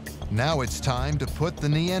 Now it's time to put the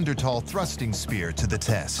Neanderthal thrusting spear to the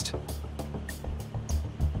test.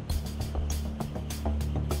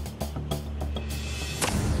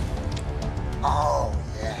 Oh,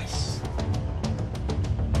 yes.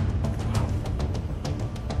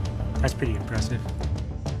 That's pretty impressive.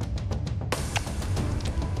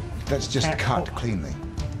 That's just cut cleanly.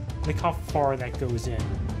 Look how far that goes in.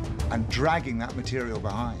 And dragging that material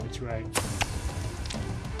behind. That's right.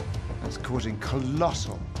 That's causing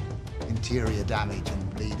colossal interior damage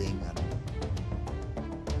and bleeding.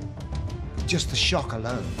 And just the shock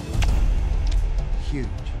alone. Huge.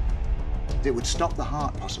 It would stop the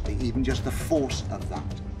heart, possibly, even just the force of that.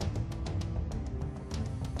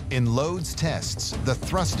 In Lode's tests, the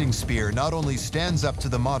thrusting spear not only stands up to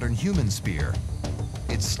the modern human spear,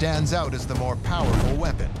 it stands out as the more powerful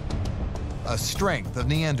weapon, a strength of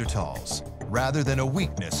Neanderthals, rather than a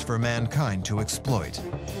weakness for mankind to exploit.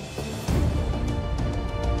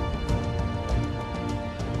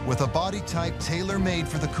 With a body type tailor-made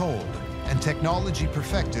for the cold and technology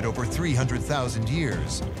perfected over 300,000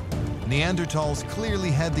 years, Neanderthals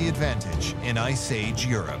clearly had the advantage in Ice Age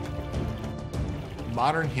Europe.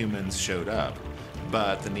 Modern humans showed up,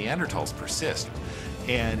 but the Neanderthals persist.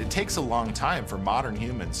 And it takes a long time for modern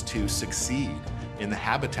humans to succeed in the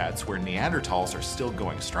habitats where Neanderthals are still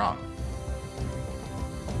going strong.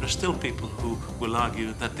 There are still people who will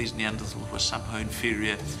argue that these Neanderthals were somehow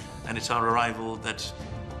inferior, and it's our arrival that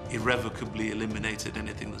irrevocably eliminated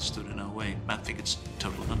anything that stood in our way. I think it's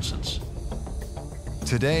total nonsense.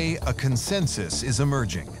 Today, a consensus is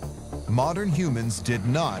emerging. Modern humans did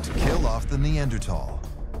not kill off the Neanderthal.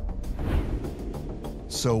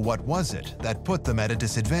 So what was it that put them at a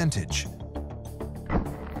disadvantage?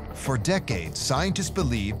 For decades, scientists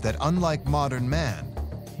believed that unlike modern man,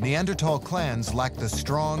 Neanderthal clans lacked the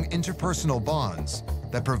strong interpersonal bonds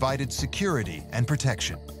that provided security and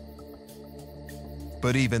protection.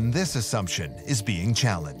 But even this assumption is being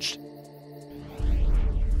challenged.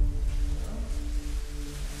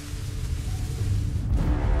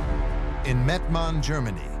 In Mettmann,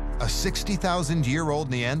 Germany, a 60,000-year-old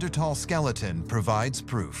Neanderthal skeleton provides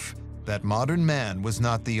proof that modern man was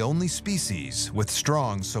not the only species with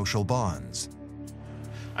strong social bonds.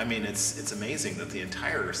 I mean, it's amazing that the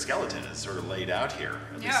entire skeleton is sort of laid out here.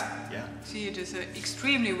 Yeah. See, it is an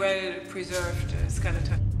extremely well-preserved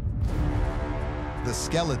skeleton. The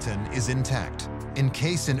skeleton is intact,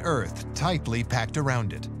 encased in earth tightly packed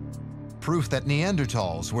around it. Proof that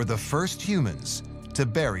Neanderthals were the first humans to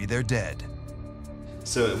bury their dead.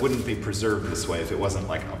 So it wouldn't be preserved this way if it wasn't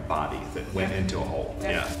like a body that went into a hole.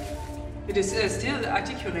 Yeah. It is still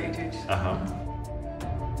articulated.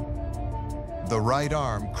 The right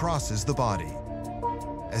arm crosses the body,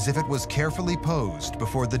 as if it was carefully posed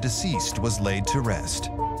before the deceased was laid to rest.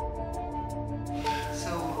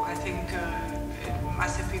 So I think it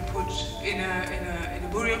must have been put in a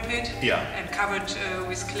burial pit and covered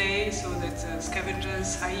with clay so that the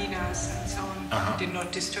scavengers, hyenas and so on did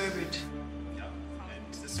not disturb it.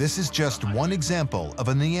 This is just one example of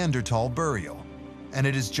a Neanderthal burial, and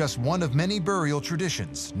it is just one of many burial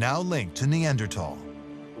traditions now linked to Neanderthal.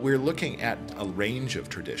 We're looking at a range of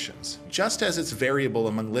traditions, just as it's variable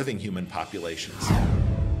among living human populations.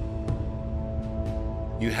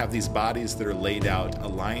 You have these bodies that are laid out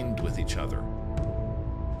aligned with each other.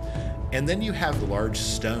 And then you have the large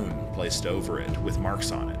stone placed over it with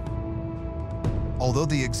marks on it. Although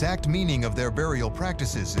the exact meaning of their burial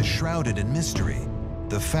practices is shrouded in mystery,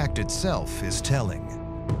 the fact itself is telling.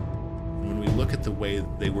 When we look at the way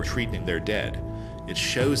they were treating their dead, it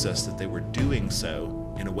shows us that they were doing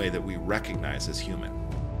so in a way that we recognize as human.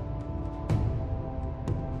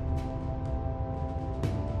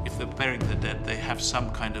 If they're burying the dead, they have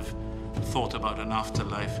some kind of thought about an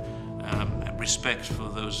afterlife, and respect for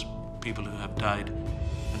those people who have died,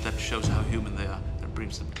 and that shows how human they are and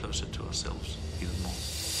brings them closer to ourselves even more.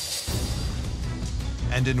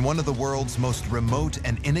 And in one of the world's most remote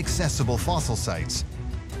and inaccessible fossil sites,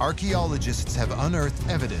 archaeologists have unearthed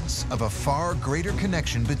evidence of a far greater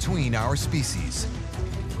connection between our species.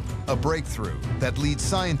 A breakthrough that leads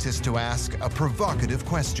scientists to ask a provocative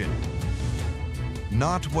question.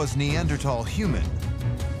 Not was Neanderthal human,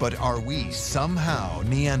 but are we somehow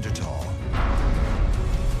Neanderthal?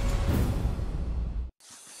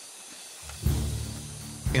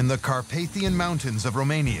 In the Carpathian Mountains of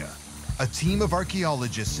Romania, a team of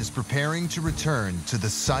archaeologists is preparing to return to the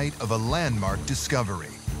site of a landmark discovery.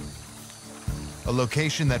 A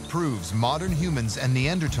location that proves modern humans and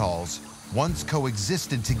Neanderthals once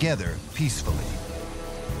coexisted together peacefully.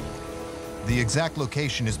 The exact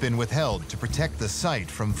location has been withheld to protect the site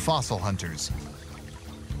from fossil hunters.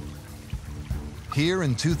 Here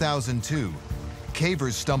in 2002,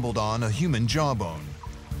 cavers stumbled on a human jawbone.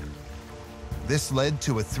 This led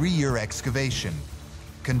to a 3-year excavation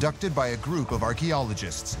conducted by a group of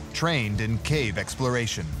archaeologists trained in cave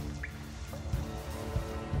exploration.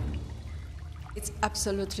 It's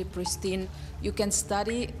absolutely pristine. You can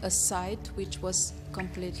study a site which was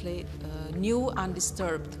completely new,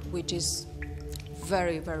 undisturbed, which is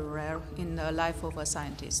very, very rare in the life of a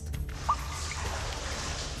scientist.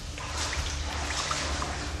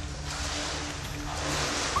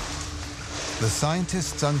 The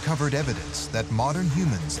scientists uncovered evidence that modern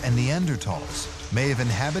humans and Neanderthals may have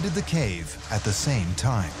inhabited the cave at the same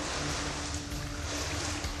time.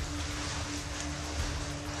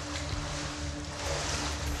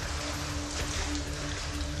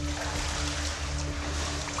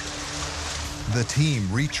 The team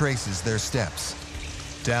retraces their steps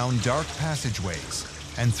down dark passageways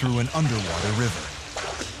and through an underwater river.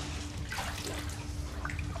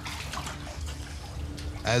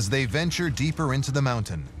 As they venture deeper into the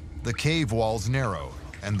mountain, the cave walls narrow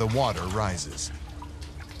and the water rises.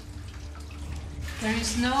 There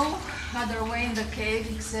is no other way in the cave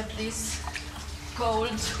except this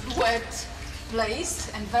cold, wet place,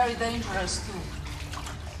 and very dangerous too.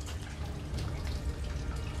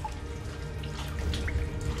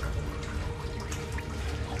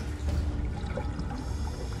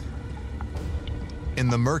 In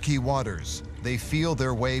the murky waters, they feel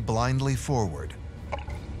their way blindly forward,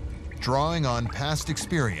 drawing on past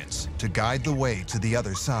experience to guide the way to the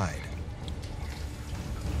other side.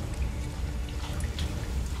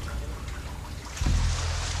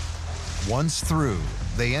 Once through,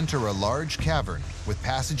 they enter a large cavern with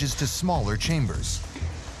passages to smaller chambers.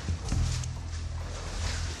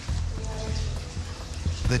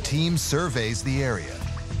 The team surveys the area.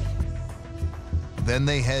 Then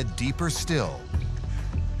they head deeper still,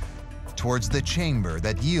 towards the chamber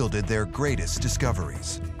that yielded their greatest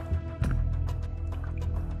discoveries.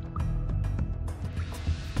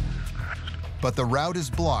 But the route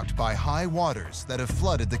is blocked by high waters that have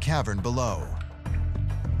flooded the cavern below.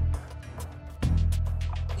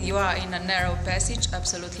 You are in a narrow passage,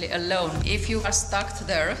 absolutely alone. If you are stuck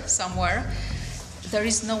there somewhere, there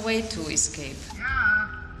is no way to escape.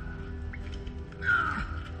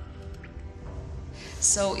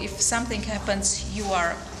 So if something happens, you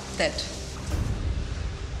are dead.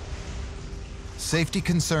 Safety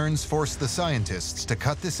concerns forced the scientists to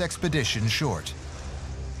cut this expedition short.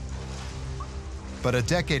 But a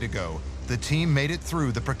decade ago, the team made it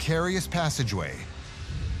through the precarious passageway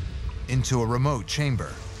into a remote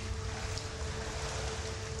chamber.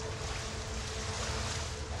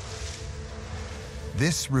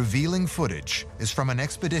 This revealing footage is from an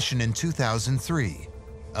expedition in 2003,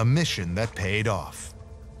 a mission that paid off.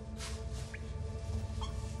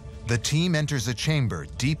 The team enters a chamber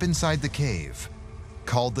deep inside the cave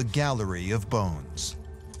called the Gallery of Bones.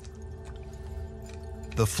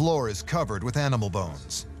 The floor is covered with animal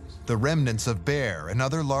bones, the remnants of bear and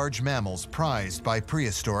other large mammals prized by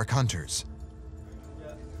prehistoric hunters.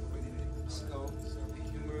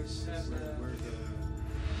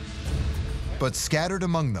 But scattered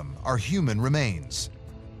among them are human remains,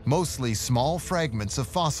 mostly small fragments of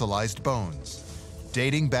fossilized bones,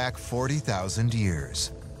 dating back 40,000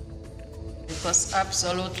 years. It was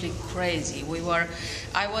absolutely crazy.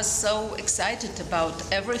 I was so excited about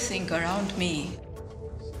everything around me.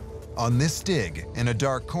 On this dig, in a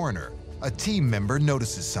dark corner, a team member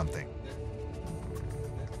notices something.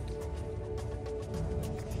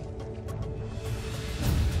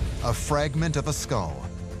 A fragment of a skull.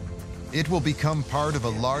 It will become part of a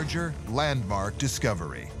larger, landmark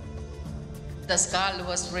discovery. The skull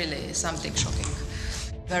was really something shocking.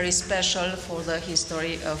 Very special for the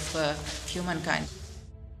history of humankind.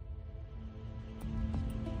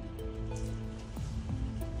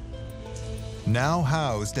 Now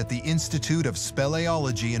housed at the Institute of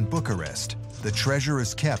Speleology in Bucharest, the treasure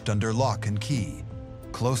is kept under lock and key,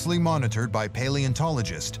 closely monitored by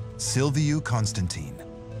paleontologist Silviu Constantin.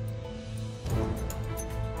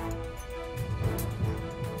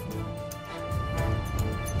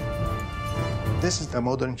 This is a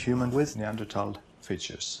modern human with Neanderthal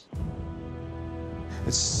features.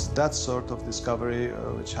 It's that sort of discovery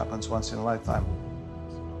which happens once in a lifetime.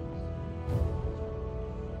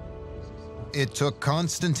 It took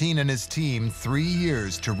Constantine and his team 3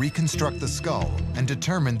 years to reconstruct the skull and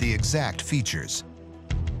determine the exact features.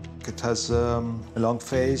 It has a long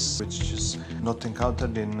face, which is not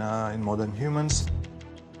encountered in modern humans.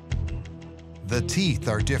 The teeth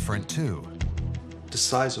are different too. The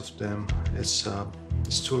size of them is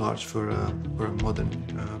too large for a modern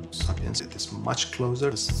sapiens. It is much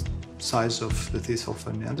closer. size of the teeth of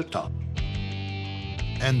a Neanderthal.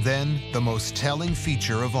 And then the most telling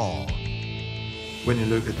feature of all. When you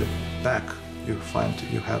look at the back, you find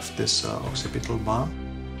you have this occipital bone.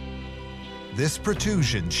 This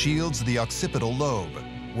protrusion shields the occipital lobe,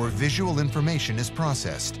 where visual information is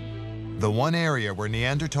processed, the one area where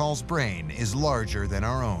Neanderthal's brain is larger than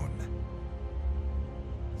our own.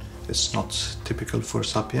 It's not typical for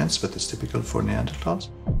sapiens, but it's typical for Neanderthals.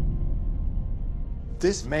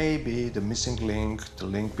 This may be the missing link, the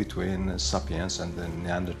link between sapiens and the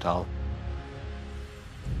Neanderthal.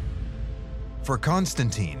 For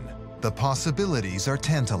Constantine, the possibilities are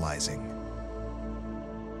tantalizing.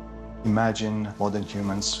 Imagine modern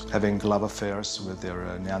humans having love affairs with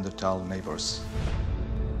their Neanderthal neighbors.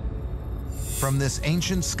 From this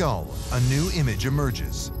ancient skull, a new image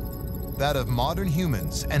emerges, that of modern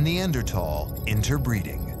humans and Neanderthal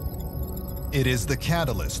interbreeding. It is the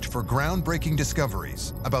catalyst for groundbreaking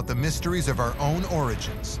discoveries about the mysteries of our own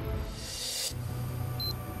origins.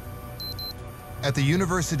 At the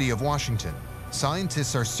University of Washington,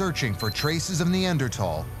 scientists are searching for traces of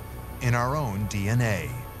Neanderthal in our own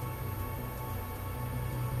DNA.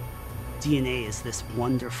 DNA is this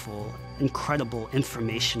wonderful, incredible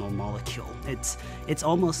informational molecule. It's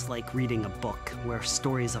almost like reading a book where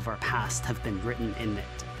stories of our past have been written in it.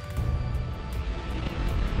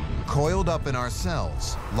 Coiled up in our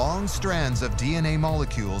cells, long strands of DNA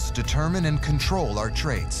molecules determine and control our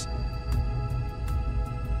traits.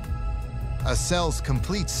 A cell's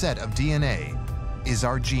complete set of DNA is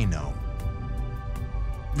our genome.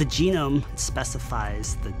 The genome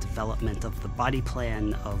specifies the development of the body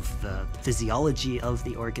plan, of the physiology of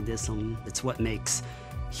the organism. It's what makes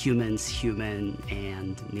humans human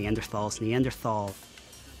and Neanderthals Neanderthal.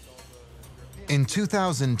 In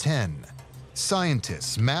 2010,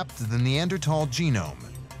 scientists mapped the Neanderthal genome.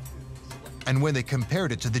 And when they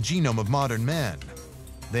compared it to the genome of modern man,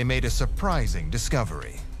 they made a surprising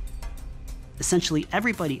discovery. Essentially,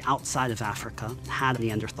 everybody outside of Africa had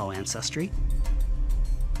Neanderthal ancestry.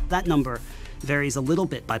 That number varies a little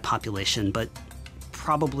bit by population, but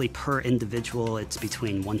probably per individual, it's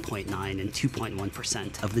between 1.9 and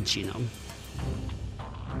 2.1% of the genome.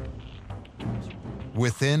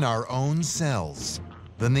 Within our own cells,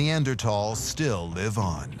 the Neanderthals still live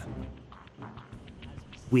on.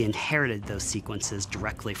 We inherited those sequences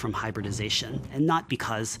directly from hybridization, and not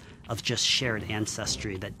because of just shared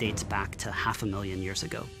ancestry that dates back to 500,000 years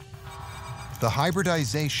ago. The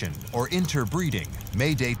hybridization, or interbreeding,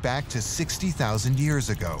 may date back to 60,000 years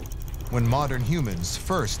ago, when modern humans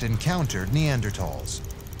first encountered Neanderthals.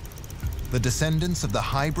 The descendants of the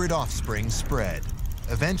hybrid offspring spread,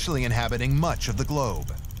 eventually inhabiting much of the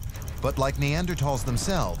globe. But like Neanderthals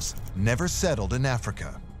themselves, never settled in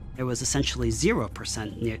Africa. There was essentially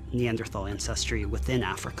 0% Neanderthal ancestry within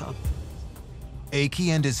Africa.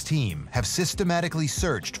 Aki and his team have systematically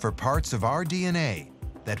searched for parts of our DNA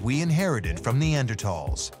that we inherited from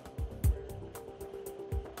Neanderthals.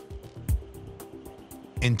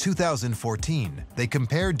 In 2014, they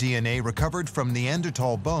compared DNA recovered from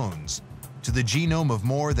Neanderthal bones to the genome of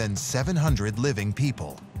more than 700 living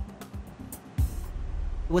people.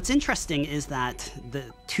 What's interesting is that the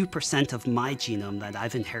 2% of my genome that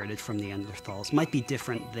I've inherited from Neanderthals might be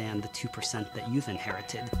different than the 2% that you've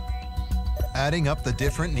inherited. Adding up the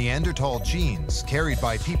different Neanderthal genes carried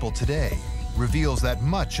by people today reveals that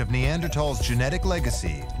much of Neanderthal's genetic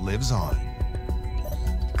legacy lives on.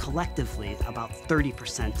 Collectively, about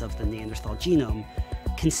 30% of the Neanderthal genome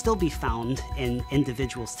can still be found in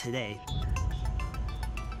individuals today.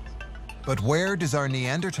 But where does our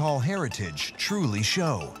Neanderthal heritage truly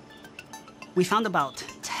show? We found about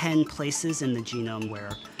 10 places in the genome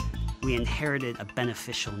where we inherited a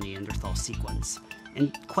beneficial Neanderthal sequence.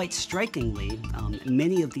 And quite strikingly,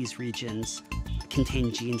 many of these regions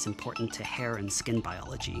contain genes important to hair and skin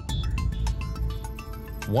biology.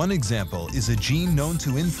 One example is a gene known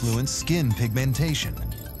to influence skin pigmentation.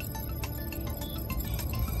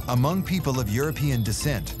 Among people of European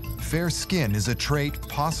descent, fair skin is a trait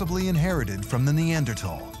possibly inherited from the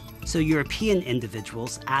Neanderthal. So European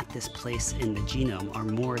individuals at this place in the genome are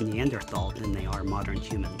more Neanderthal than they are modern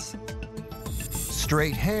humans.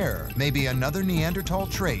 Straight hair may be another Neanderthal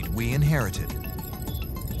trait we inherited.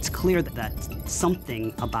 It's clear that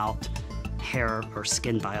something about hair or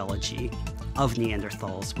skin biology of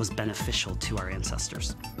Neanderthals was beneficial to our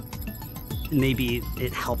ancestors. Maybe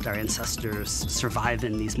it helped our ancestors survive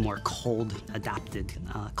in these more cold, adapted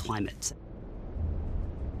climates.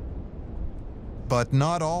 But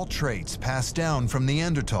not all traits passed down from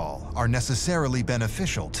Neanderthal are necessarily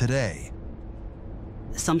beneficial today.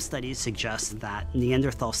 Some studies suggest that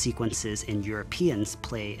Neanderthal sequences in Europeans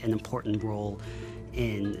play an important role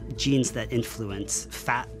in genes that influence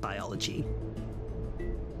fat biology.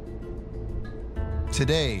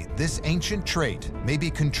 Today, this ancient trait may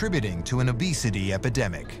be contributing to an obesity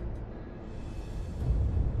epidemic.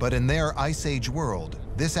 But in their Ice Age world,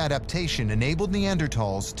 this adaptation enabled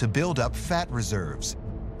Neanderthals to build up fat reserves,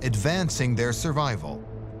 advancing their survival,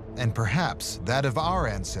 and perhaps that of our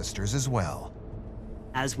ancestors as well.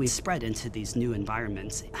 As we spread into these new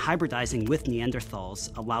environments, hybridizing with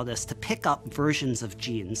Neanderthals allowed us to pick up versions of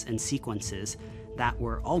genes and sequences that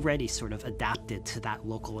were already sort of adapted to that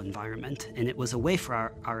local environment. And it was a way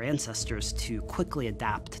for our ancestors to quickly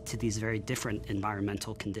adapt to these very different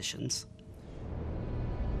environmental conditions.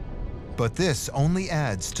 But this only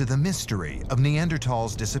adds to the mystery of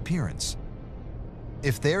Neanderthals' disappearance.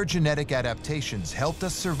 If their genetic adaptations helped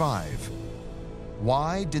us survive,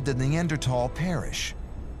 why did the Neanderthal perish?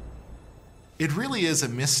 It really is a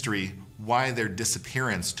mystery why their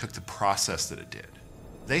disappearance took the process that it did.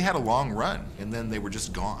 They had a long run, and then they were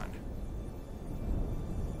just gone.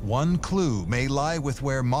 One clue may lie with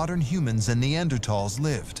where modern humans and Neanderthals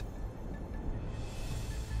lived.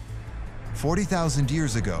 40,000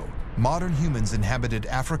 years ago, modern humans inhabited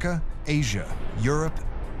Africa, Asia, Europe.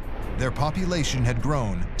 Their population had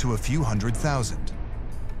grown to a few 100,000.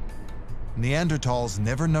 Neanderthals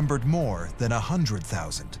never numbered more than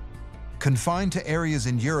 100,000. Confined to areas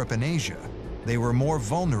in Europe and Asia, they were more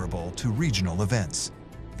vulnerable to regional events.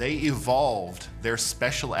 They evolved their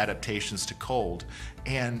special adaptations to cold,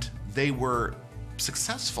 and they were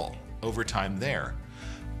successful over time there.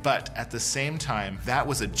 But at the same time, that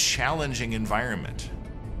was a challenging environment.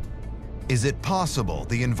 Is it possible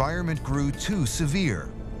the environment grew too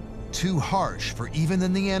severe, too harsh for even the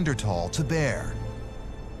Neanderthal to bear?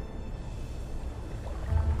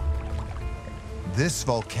 This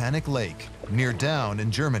volcanic lake, near Down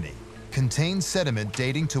in Germany, contains sediment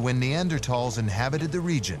dating to when Neanderthals inhabited the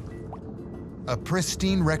region. A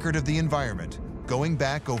pristine record of the environment going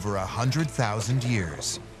back over 100,000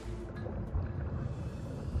 years.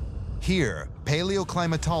 Here,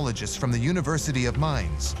 paleoclimatologists from the University of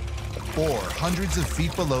Mainz bore hundreds of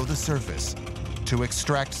feet below the surface to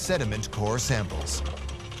extract sediment core samples.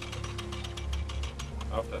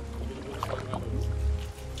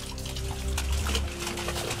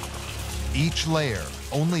 Each layer,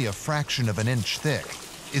 only a fraction of an inch thick,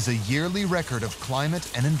 is a yearly record of climate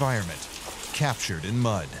and environment, captured in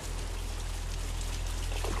mud.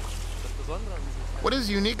 What is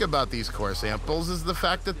unique about these core samples is the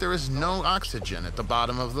fact that there is no oxygen at the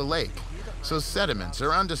bottom of the lake, so sediments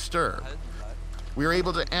are undisturbed. We are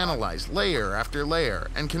able to analyze layer after layer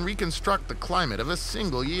and can reconstruct the climate of a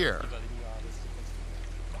single year.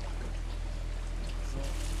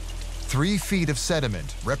 3 feet of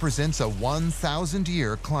sediment represents a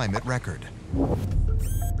 1,000-year climate record.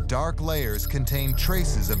 Dark layers contain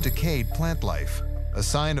traces of decayed plant life, a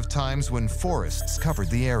sign of times when forests covered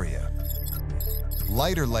the area.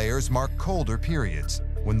 Lighter layers mark colder periods,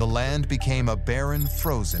 when the land became a barren,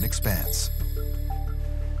 frozen expanse.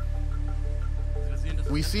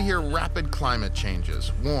 We see here rapid climate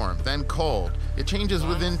changes, warm, then cold. It changes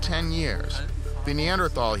within 10 years. The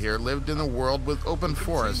Neanderthal here lived in a world with open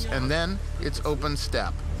forests, and then it's open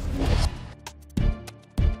steppe.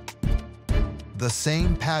 The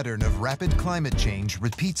same pattern of rapid climate change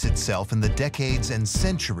repeats itself in the decades and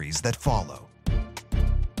centuries that follow.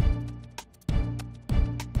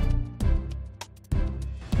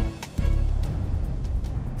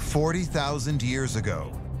 "40,000 years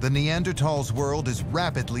ago, the Neanderthals' world is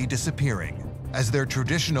rapidly disappearing as their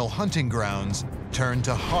traditional hunting grounds turn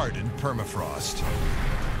to hardened permafrost.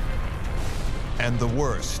 And the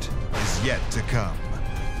worst is yet to come.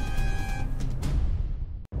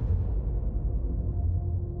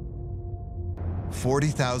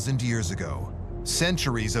 "40,000 years ago,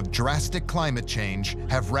 centuries of drastic climate change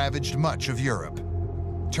have ravaged much of Europe,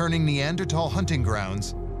 turning Neanderthal hunting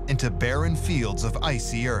grounds into barren fields of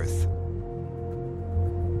icy earth.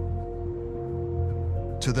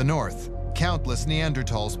 To the north, countless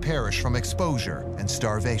Neanderthals perish from exposure and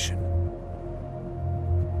starvation.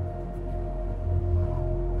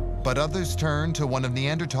 But others turn to one of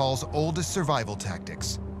Neanderthals' oldest survival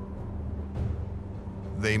tactics.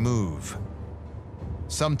 They move,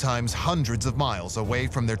 sometimes hundreds of miles away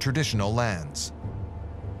from their traditional lands.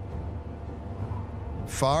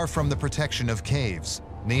 Far from the protection of caves,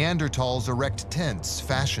 Neanderthals erect tents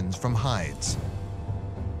fashioned from hides.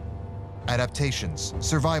 Adaptations,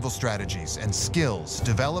 survival strategies, and skills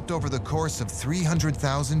developed over the course of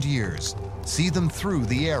 300,000 years see them through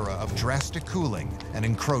the era of drastic cooling and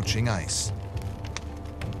encroaching ice.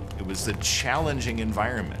 It was a challenging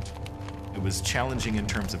environment. It was challenging in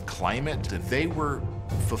terms of climate. They were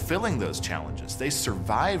fulfilling those challenges. They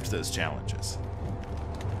survived those challenges.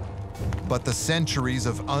 But the centuries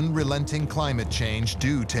of unrelenting climate change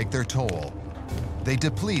do take their toll. They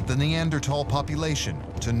deplete the Neanderthal population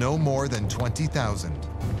to no more than 20,000,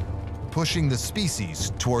 pushing the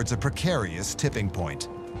species towards a precarious tipping point.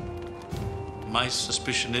 My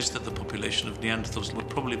suspicion is that the population of Neanderthals were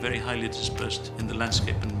probably very highly dispersed in the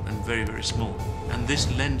landscape and very, very small. And this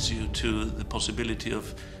lends you to the possibility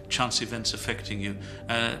of chance events affecting you,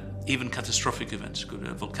 even catastrophic events, could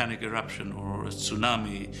a volcanic eruption or a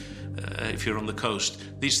tsunami if you're on the coast.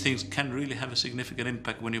 These things can really have a significant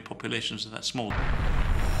impact when your populations are that small.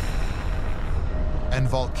 And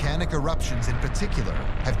volcanic eruptions in particular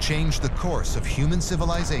have changed the course of human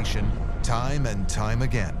civilization time and time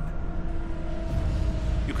again.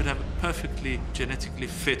 You could have a perfectly genetically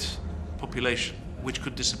fit population which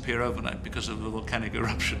could disappear overnight because of a volcanic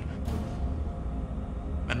eruption.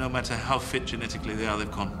 And no matter how fit genetically they are,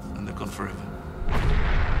 they've gone, and they've gone forever.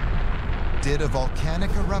 Did a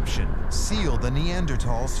volcanic eruption seal the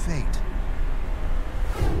Neanderthals' fate?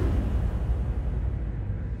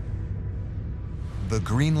 The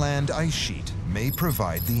Greenland ice sheet may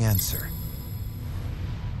provide the answer.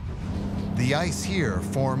 The ice here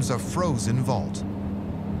forms a frozen vault.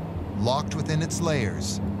 Locked within its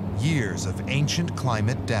layers, years of ancient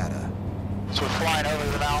climate data. So we're flying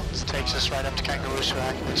over the mountains, takes us right up to Kangaroo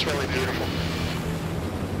Swag. It's really beautiful.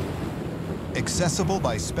 Accessible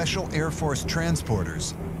by Special Air Force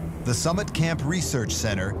transporters, the Summit Camp Research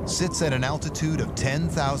Center sits at an altitude of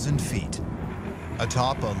 10,000 feet,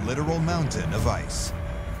 atop a literal mountain of ice.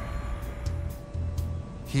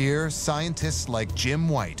 Here, scientists like Jim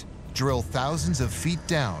White drill thousands of feet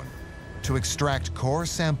down to extract core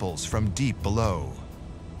samples from deep below.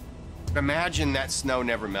 Imagine that snow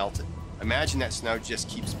never melted. Imagine that snow just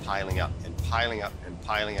keeps piling up and piling up and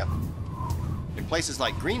piling up. In places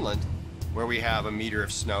like Greenland, where we have a meter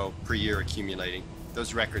of snow per year accumulating,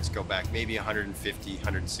 those records go back maybe 150,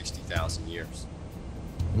 160,000 years.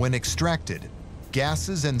 When extracted,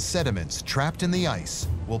 gases and sediments trapped in the ice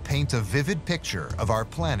will paint a vivid picture of our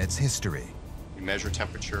planet's history. We measure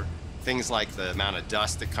temperature, things like the amount of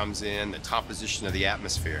dust that comes in, the composition of the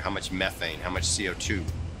atmosphere, how much methane, how much CO2.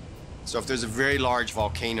 So if there's a very large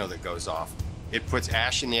volcano that goes off, it puts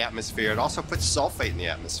ash in the atmosphere. It also puts sulfate in the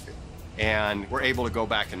atmosphere. And we're able to go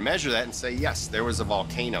back and measure that and say, yes, there was a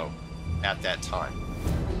volcano at that time.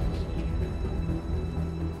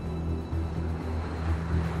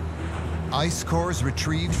 Ice cores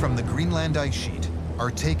retrieved from the Greenland ice sheet are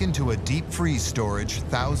taken to a deep freeze storage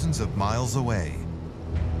thousands of miles away.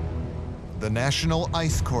 The National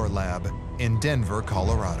Ice Core Lab in Denver,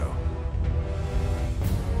 Colorado.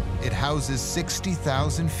 It houses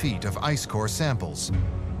 60,000 feet of ice core samples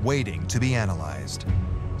waiting to be analyzed.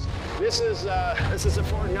 This is a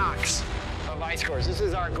Fort Knox of ice cores. This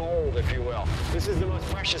is our gold, if you will. This is the most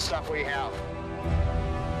precious stuff we have.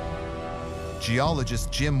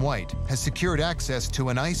 Geologist Jim White has secured access to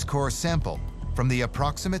an ice core sample from the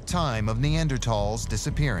approximate time of Neanderthals'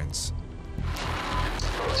 disappearance.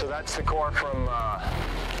 So that's the core from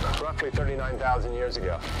roughly 39,000 years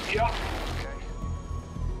ago. Yeah.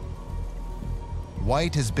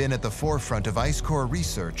 White has been at the forefront of ice core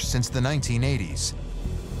research since the 1980s.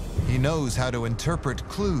 He knows how to interpret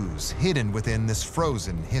clues hidden within this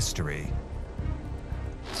frozen history.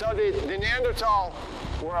 So the Neanderthal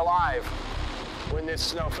were alive when this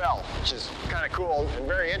snow fell, which is kind of cool and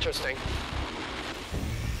very interesting.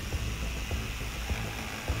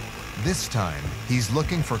 This time, he's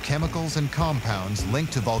looking for chemicals and compounds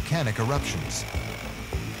linked to volcanic eruptions.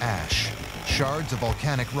 Ash, shards of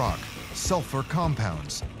volcanic rock, sulfur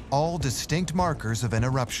compounds, all distinct markers of an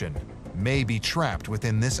eruption, may be trapped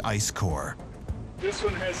within this ice core. This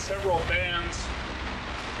one has several bands.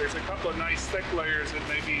 There's a couple of nice thick layers that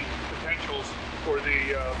may be potentials for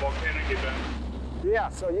the volcanic event. Yeah,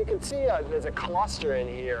 so you can see there's a cluster in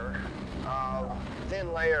here of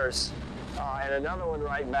thin layers and another one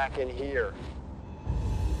right back in here.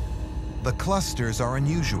 The clusters are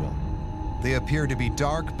unusual. They appear to be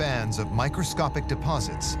dark bands of microscopic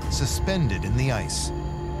deposits suspended in the ice.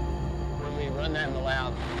 When we run that in the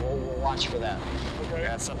lab, we'll watch for that. Okay.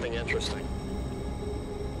 That's something interesting.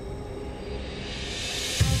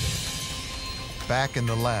 Back in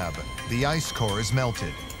the lab, the ice core is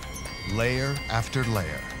melted, layer after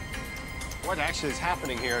layer. What actually is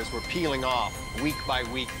happening here is we're peeling off week by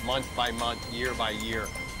week, month by month, year by year,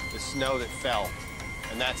 the snow that fell.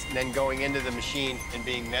 And that's then going into the machine and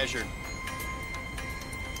being measured.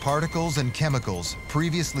 Particles and chemicals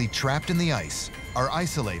previously trapped in the ice are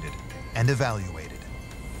isolated and evaluated.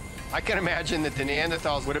 I can imagine that the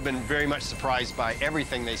Neanderthals would have been very much surprised by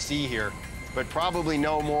everything they see here, but probably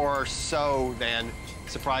no more so than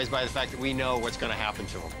surprised by the fact that we know what's going to happen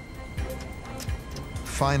to them.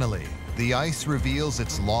 Finally, the ice reveals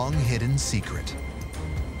its long-hidden secret.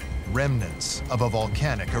 Remnants of a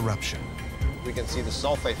volcanic eruption. We can see the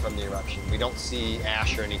sulfate from the eruption. We don't see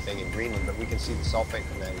ash or anything in Greenland, but we can see the sulfate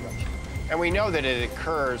from that eruption. And we know that it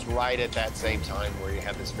occurs right at that same time where you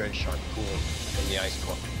have this very sharp cooling in the ice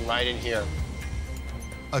core, right in here.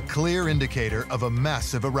 A clear indicator of a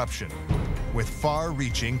massive eruption with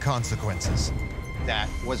far-reaching consequences. That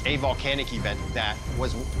was a volcanic event that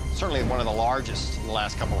was certainly one of the largest in the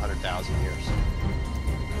last couple 100,000 years.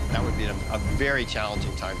 That would be a very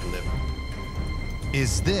challenging time to live.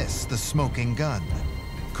 Is this the smoking gun?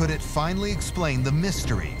 Could it finally explain the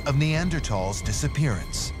mystery of Neanderthals'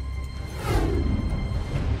 disappearance?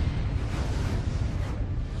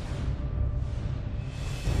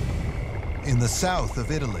 In the south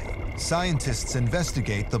of Italy, scientists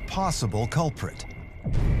investigate the possible culprit.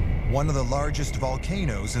 One of the largest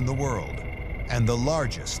volcanoes in the world, and the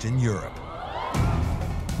largest in Europe.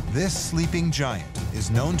 This sleeping giant is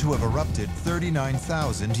known to have erupted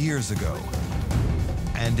 39,000 years ago.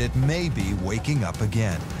 And it may be waking up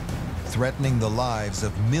again, threatening the lives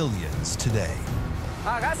of millions today.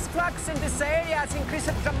 Gas flux in this area has increased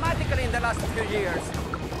dramatically in the last few years.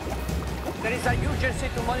 There is a urgency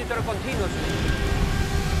to monitor continuously.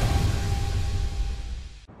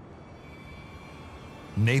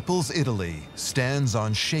 Naples, Italy stands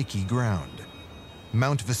on shaky ground.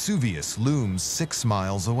 Mount Vesuvius looms 6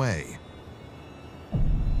 miles away.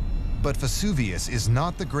 But Vesuvius is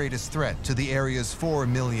not the greatest threat to the area's 4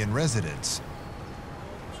 million residents.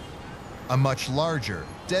 A much larger,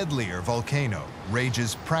 deadlier volcano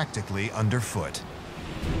rages practically underfoot.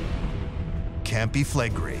 Campi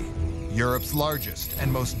Flegrei, Europe's largest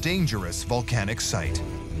and most dangerous volcanic site.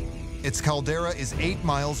 Its caldera is 8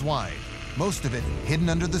 miles wide, most of it hidden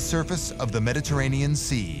under the surface of the Mediterranean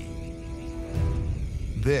Sea.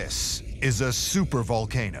 This is a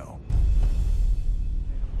supervolcano.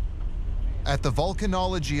 At the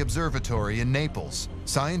Volcanology Observatory in Naples,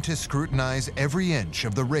 scientists scrutinize every inch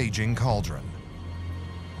of the raging cauldron.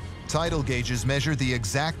 Tidal gauges measure the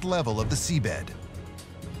exact level of the seabed,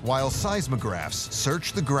 while seismographs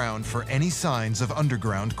search the ground for any signs of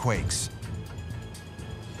underground quakes.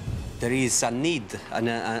 There is a need, an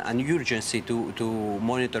urgency to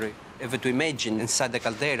monitor it. If you imagine inside the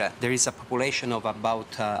caldera, there is a population of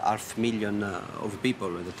about 500,000 of people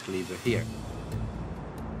that live here.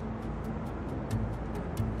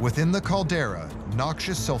 Within the caldera,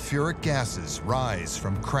 noxious sulfuric gases rise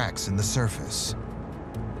from cracks in the surface.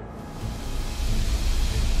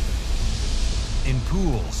 In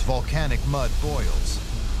pools, volcanic mud boils,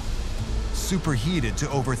 superheated to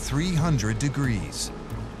over 300 degrees.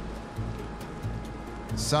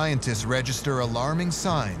 Scientists register alarming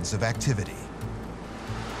signs of activity.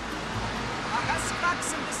 Gas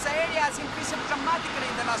flux in this area has increased dramatically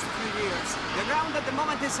in the last few years. The ground at the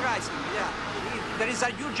moment is rising, yeah. There is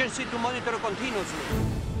a urgency to monitor continuously.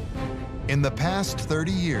 In the past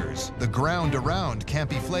 30 years, the ground around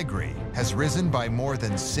Campi Flegrei has risen by more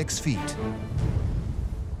than 6 feet.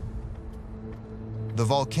 The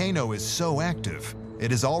volcano is so active,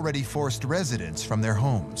 it has already forced residents from their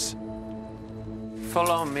homes.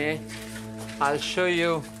 Follow me. I'll show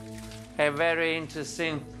you a very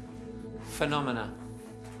interesting phenomenon.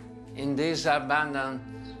 In this abandoned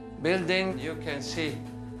building, you can see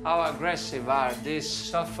how aggressive are these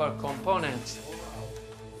sulfur components.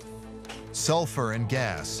 Sulfur and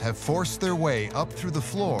gas have forced their way up through the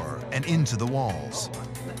floor and into the walls.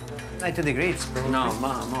 90 degrees, probably. No,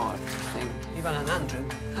 more. Even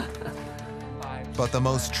 100. But the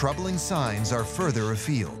most troubling signs are further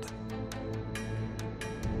afield.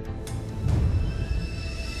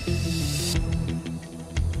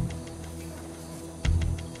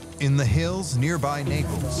 In the hills nearby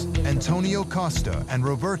Naples, Antonio Costa and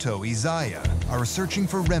Roberto Izaya are searching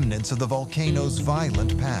for remnants of the volcano's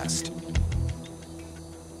violent past.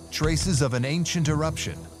 Traces of an ancient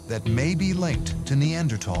eruption that may be linked to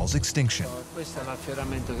Neanderthals' extinction. Questo è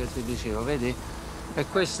l'affioramento che ti dicevo, vedi? E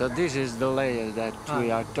questo, this is the layer that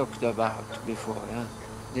we are talked about before,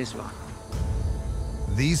 this one.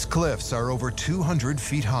 These cliffs are over 200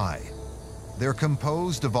 feet high. They're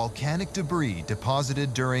composed of volcanic debris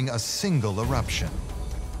deposited during a single eruption.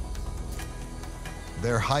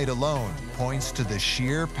 Their height alone points to the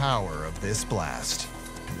sheer power of this blast.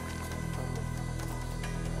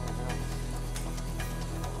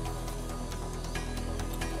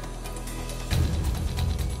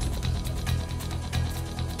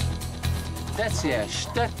 That's the ash.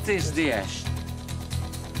 That is the ash.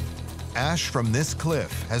 Ash from this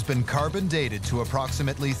cliff has been carbon dated to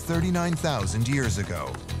approximately 39,000 years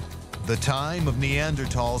ago, the time of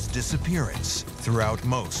Neanderthals' disappearance throughout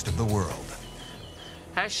most of the world.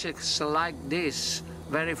 Ashes like this,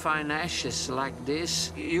 very fine ashes like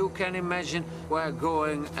this, you can imagine we're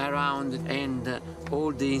going around in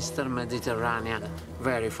all the Eastern Mediterranean,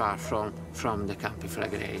 very far from the Campi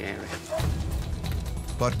Flegrei area.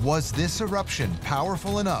 But was this eruption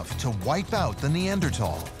powerful enough to wipe out the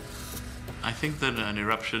Neanderthal? I think that an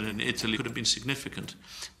eruption in Italy could have been significant.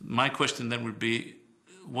 My question then would be,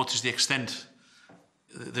 what is the extent,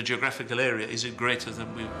 the geographical area? Is it greater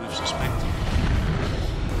than we've suspected?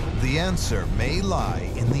 The answer may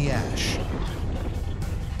lie in the ash.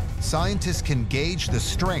 Scientists can gauge the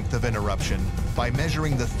strength of an eruption by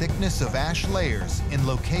measuring the thickness of ash layers in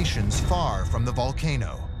locations far from the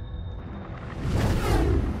volcano.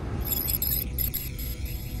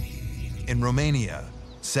 In Romania,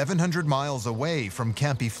 700 miles away from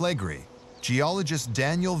Campi Flegrei, geologist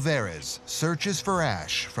Daniel Verez searches for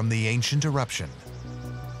ash from the ancient eruption.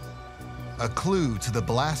 A clue to the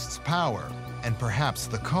blast's power and perhaps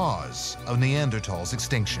the cause of Neanderthals'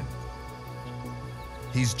 extinction.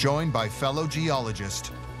 He's joined by fellow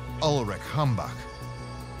geologist Ulrich Hambach.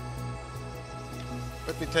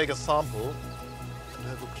 Let me take a sample and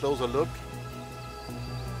have a closer look.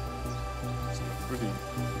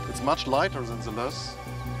 It's much lighter than the loess.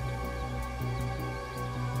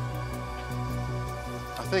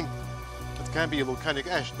 I think it can be a volcanic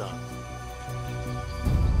ash done.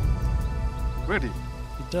 Really?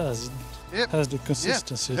 It does. It has the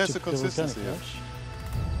consistency. It has the consistency.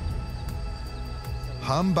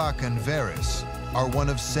 Hambach and Verez are one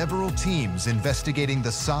of several teams investigating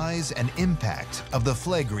the size and impact of the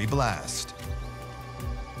Flegrei blast.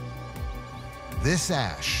 This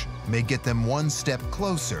ash may get them one step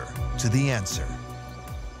closer to the answer.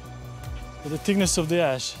 The thickness of the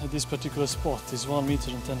ash at this particular spot is 1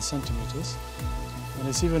 meter and 10 centimeters, and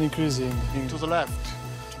it's even increasing. To the left,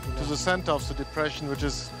 to the center of the depression, which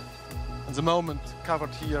is at the moment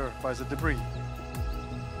covered here by the debris.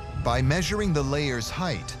 By measuring the layer's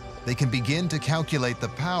height, they can begin to calculate the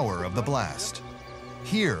power of the blast.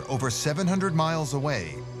 Here, over 700 miles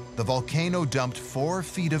away, the volcano dumped 4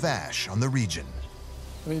 feet of ash on the region.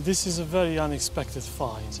 I mean, this is a very unexpected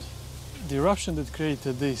find. The eruption that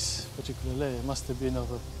created this particular layer must have been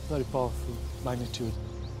of a very powerful magnitude.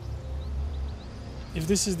 If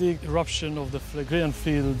this is the eruption of the Phlegrean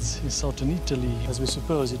fields in southern Italy, as we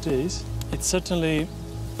suppose it is, it certainly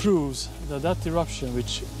proves that that eruption,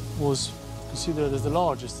 which was considered as the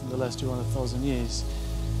largest in the last 200,000 years,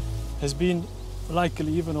 has been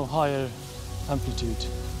likely even of higher amplitude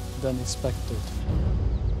than expected.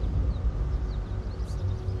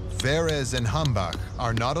 Verez and Hambach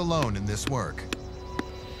are not alone in this work.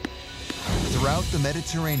 Throughout the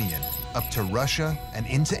Mediterranean, up to Russia and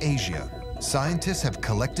into Asia, scientists have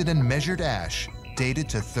collected and measured ash dated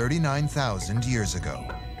to 39,000 years ago.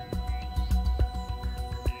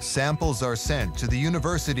 Samples are sent to the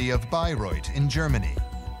University of Bayreuth in Germany.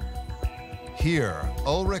 Here,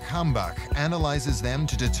 Ulrich Hambach analyzes them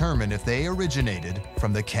to determine if they originated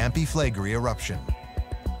from the Campi Flegrei eruption.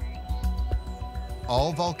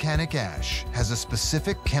 All volcanic ash has a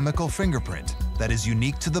specific chemical fingerprint that is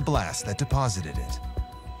unique to the blast that deposited it.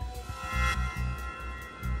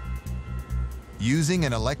 Using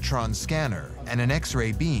an electron scanner and an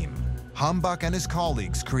X-ray beam, Hambach and his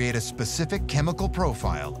colleagues create a specific chemical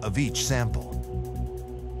profile of each sample.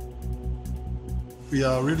 We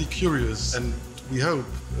are really curious, and we hope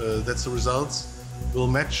that the results will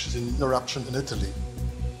match the eruption in Italy.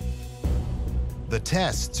 The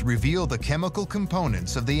tests reveal the chemical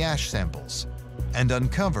components of the ash samples and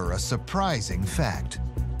uncover a surprising fact.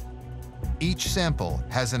 Each sample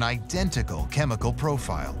has an identical chemical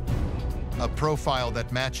profile, a profile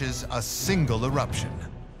that matches a single eruption,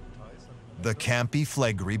 the Campi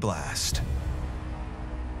Flegrei blast.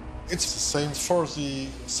 It's the same for the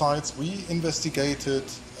sites we investigated,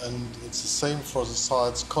 and it's the same for the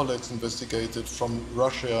sites colleagues investigated from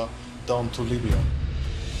Russia down to Libya.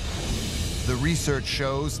 The research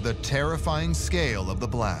shows the terrifying scale of the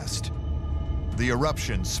blast. The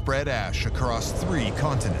eruption spread ash across 3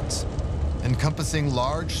 continents, encompassing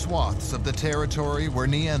large swaths of the territory where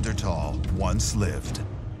Neanderthal once lived.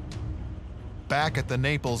 Back at the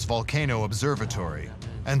Naples Volcano Observatory,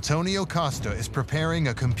 Antonio Costa is preparing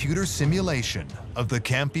a computer simulation of the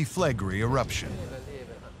Campi Flegrei eruption.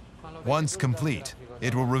 Once complete,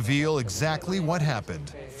 it will reveal exactly what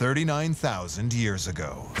happened 39,000 years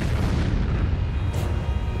ago.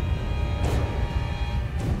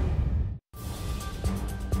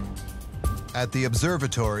 At the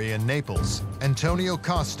observatory in Naples, Antonio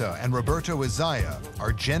Costa and Roberto Izaya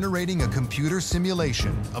are generating a computer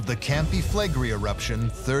simulation of the Campi Flegrei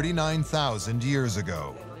eruption 39,000 years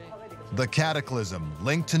ago. The cataclysm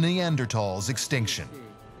linked to Neanderthals' extinction.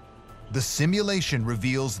 The simulation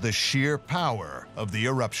reveals the sheer power of the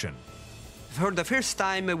eruption. For the first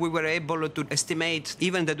time, we were able to estimate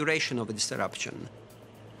even the duration of this eruption.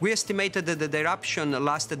 We estimated that the eruption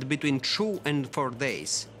lasted between 2 and 4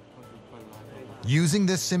 days. Using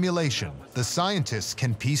this simulation, the scientists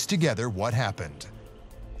can piece together what happened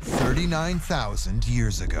 39,000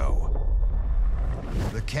 years ago.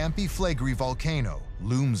 The Campi Flegrei volcano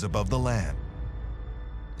looms above the land.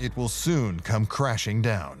 It will soon come crashing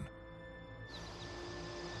down.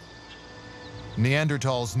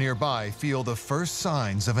 Neanderthals nearby feel the first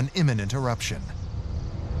signs of an imminent eruption.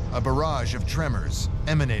 A barrage of tremors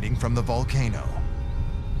emanating from the volcano.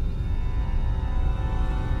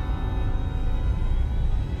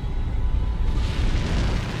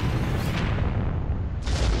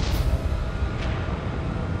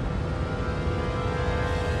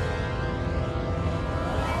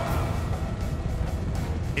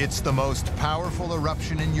 It's the most powerful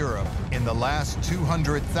eruption in Europe in the last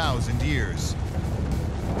 200,000 years.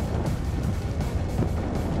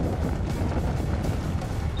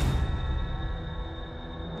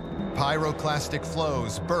 Pyroclastic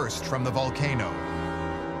flows burst from the volcano,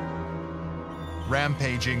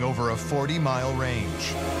 rampaging over a 40-mile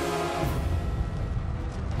range.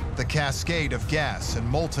 The cascade of gas and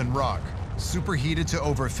molten rock, superheated to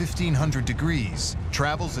over 1,500 degrees,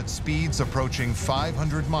 travels at speeds approaching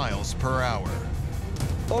 500 miles per hour.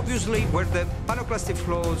 Obviously, where the pyroclastic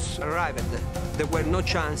flows arrived, there were no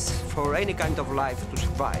chance for any kind of life to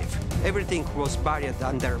survive. Everything was buried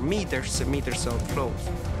under meters and meters of flows.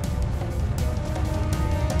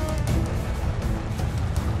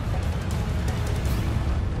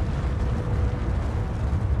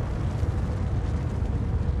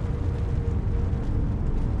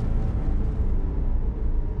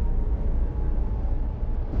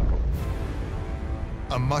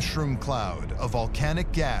 A mushroom cloud of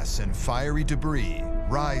volcanic gas and fiery debris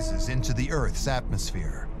rises into the Earth's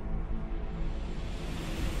atmosphere.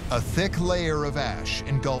 A thick layer of ash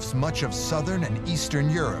engulfs much of southern and eastern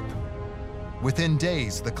Europe. Within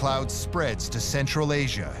days, the cloud spreads to Central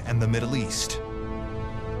Asia and the Middle East.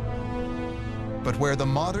 But where the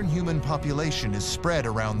modern human population is spread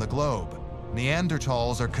around the globe,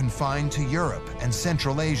 Neanderthals are confined to Europe and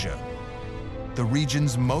Central Asia, the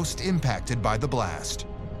regions most impacted by the blast.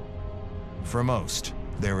 For most,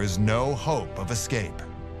 there is no hope of escape.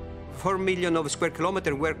 4 million of square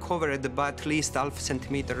kilometers were covered by at least half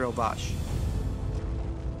centimeter of ash.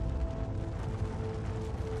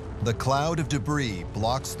 The cloud of debris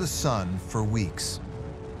blocks the sun for weeks.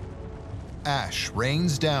 Ash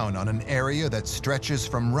rains down on an area that stretches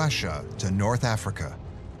from Russia to North Africa.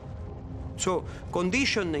 So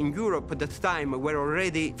conditions in Europe at that time were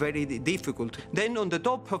already very difficult. Then on the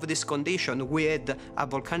top of this condition, we had a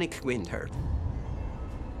volcanic winter.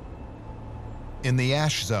 In the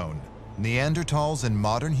ash zone, Neanderthals and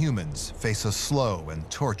modern humans face a slow and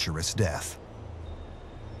torturous death.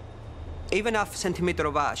 Even half centimeter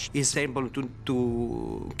of ash is able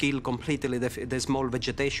to kill completely the small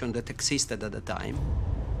vegetation that existed at the time.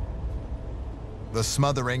 The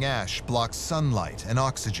smothering ash blocks sunlight and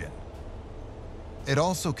oxygen. It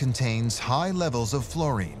also contains high levels of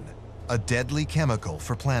fluorine, a deadly chemical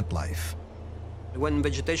for plant life. When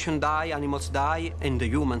vegetation die, animals die, and the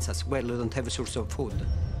humans as well don't have a source of food.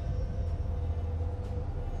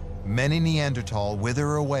 Many Neanderthal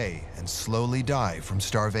wither away and slowly die from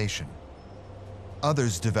starvation.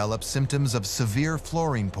 Others develop symptoms of severe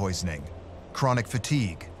fluorine poisoning, chronic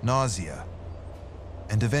fatigue, nausea,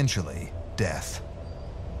 and eventually death.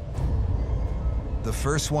 The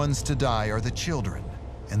first ones to die are the children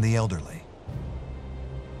and the elderly.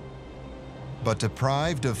 But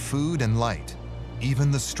deprived of food and light,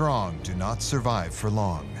 even the strong do not survive for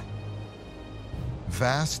long.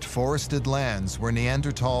 Vast forested lands where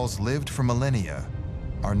Neanderthals lived for millennia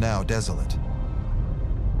are now desolate,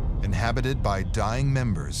 inhabited by dying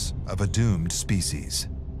members of a doomed species.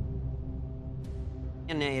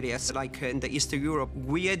 In areas like in the Eastern Europe,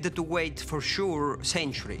 we had to wait for sure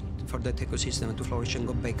centuries for that ecosystem to flourish and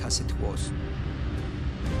go back as it was.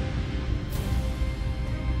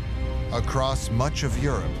 Across much of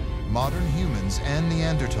Europe, modern humans and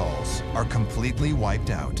Neanderthals are completely wiped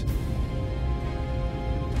out.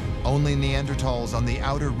 Only Neanderthals on the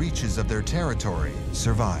outer reaches of their territory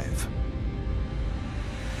survive.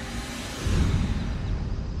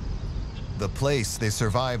 The place they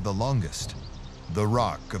survive the longest, the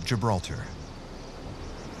Rock of Gibraltar.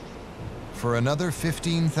 For another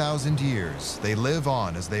 15,000 years, they live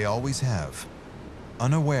on as they always have,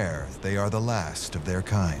 unaware they are the last of their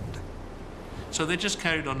kind. So they just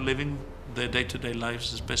carried on living their day-to-day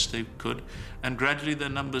lives as best they could, and gradually their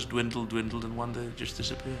numbers dwindled, and one day just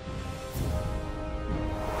disappeared.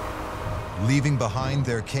 Leaving behind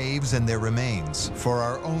their caves and their remains for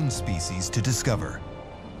our own species to discover.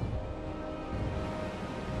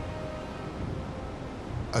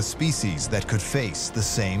 A species that could face the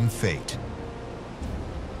same fate.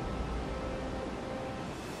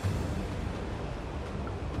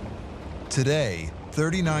 Today,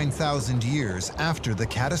 39,000 years after the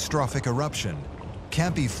catastrophic eruption,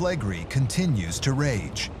 Campi Flegrei continues to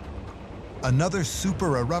rage. Another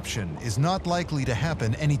super eruption is not likely to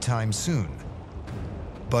happen anytime soon.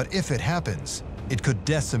 But if it happens, it could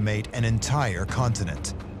decimate an entire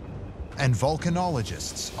continent. And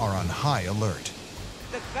volcanologists are on high alert.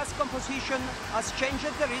 The gas composition has changed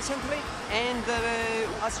recently and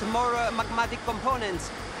has more magmatic components.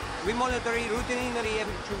 We monitor it routinely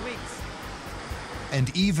every 2 weeks.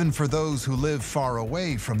 And even for those who live far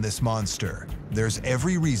away from this monster, there's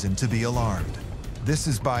every reason to be alarmed. This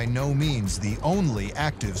is by no means the only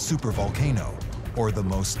active supervolcano, or the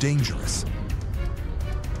most dangerous.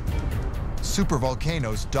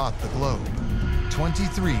 Supervolcanoes dot the globe,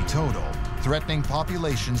 23 total, threatening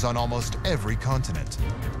populations on almost every continent.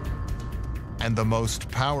 And the most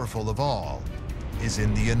powerful of all is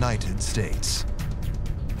in the United States.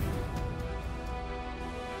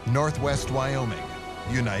 Northwest Wyoming,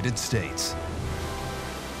 United States.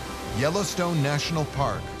 Yellowstone National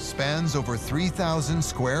Park spans over 3,000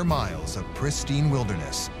 square miles of pristine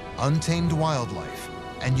wilderness, untamed wildlife,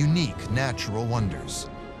 and unique natural wonders.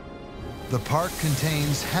 The park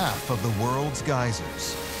contains half of the world's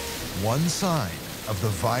geysers, one sign of the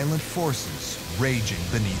violent forces raging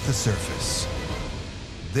beneath the surface.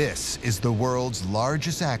 This is the world's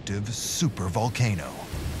largest active supervolcano.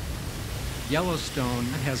 Yellowstone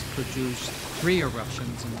has produced 3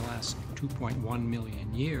 eruptions in the last 2.1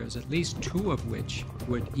 million years, at least 2 of which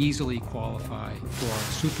would easily qualify for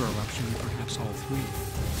a super eruption, perhaps all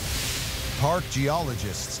 3. Park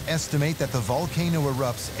geologists estimate that the volcano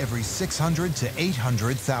erupts every 600 to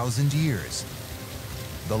 800,000 years.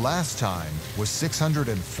 The last time was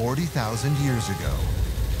 640,000 years ago.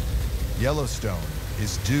 Yellowstone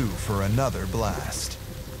is due for another blast.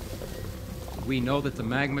 We know that the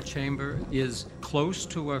magma chamber is close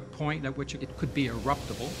to a point at which it could be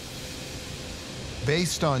eruptible.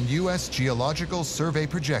 Based on U.S. Geological Survey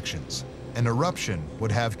projections, an eruption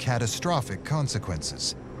would have catastrophic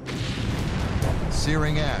consequences.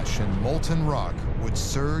 Searing ash and molten rock would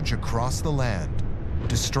surge across the land,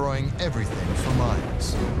 destroying everything for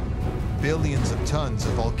miles. Billions of tons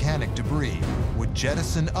of volcanic debris would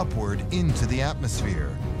jettison upward into the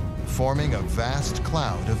atmosphere, forming a vast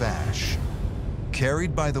cloud of ash.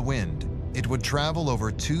 Carried by the wind, it would travel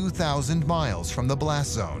over 2,000 miles from the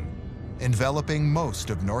blast zone, enveloping most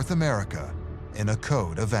of North America in a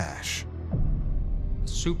cone of ash.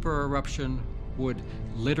 Super eruption would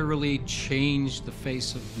literally change the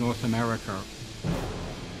face of North America.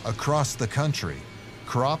 Across the country,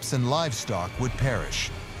 crops and livestock would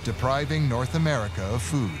perish, depriving North America of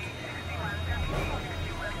food.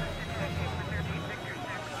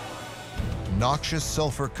 Noxious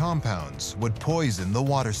sulfur compounds would poison the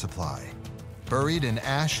water supply. Buried in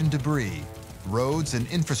ash and debris, roads and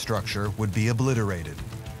infrastructure would be obliterated,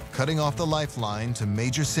 cutting off the lifeline to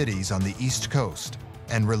major cities on the East Coast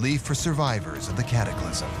and relief for survivors of the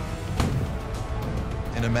cataclysm.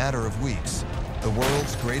 In a matter of weeks, the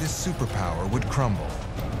world's greatest superpower would crumble,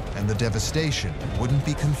 and the devastation wouldn't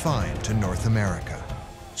be confined to North America.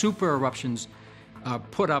 Super eruptions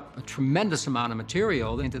put up a tremendous amount of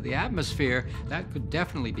material into the atmosphere that could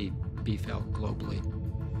definitely be felt globally.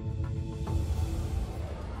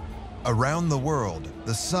 Around the world,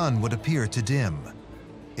 the sun would appear to dim,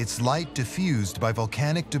 its light diffused by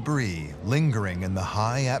volcanic debris lingering in the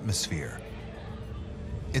high atmosphere.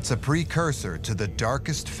 It's a precursor to the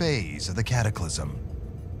darkest phase of the cataclysm,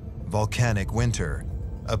 volcanic winter,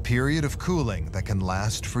 a period of cooling that can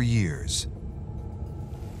last for years.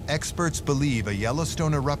 Experts believe a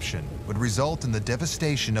Yellowstone eruption would result in the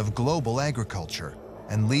devastation of global agriculture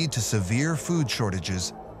and lead to severe food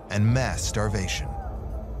shortages and mass starvation.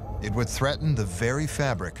 It would threaten the very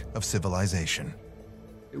fabric of civilization.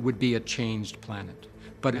 It would be a changed planet.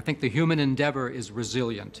 But I think the human endeavor is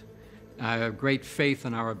resilient. I have great faith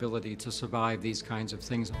in our ability to survive these kinds of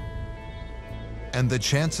things. And the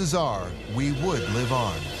chances are we would live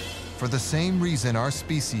on, for the same reason our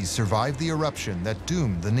species survived the eruption that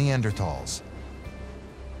doomed the Neanderthals.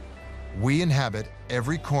 We inhabit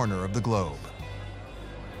every corner of the globe.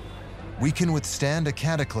 We can withstand a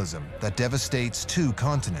cataclysm that devastates 2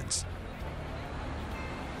 continents.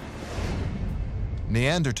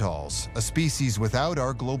 Neanderthals, a species without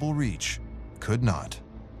our global reach, could not.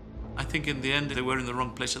 I think in the end they were in the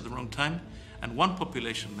wrong place at the wrong time, and one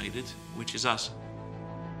population made it, which is us.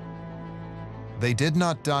 They did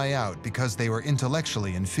not die out because they were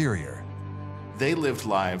intellectually inferior. They lived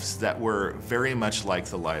lives that were very much like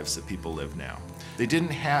the lives that people live now. They didn't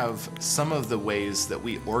have some of the ways that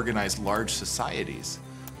we organize large societies,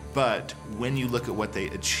 but when you look at what they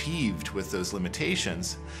achieved with those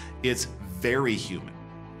limitations, it's very human.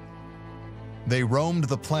 They roamed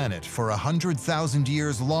the planet for 100,000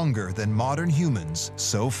 years longer than modern humans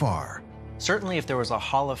so far. Certainly if there was a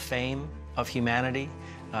Hall of Fame of humanity,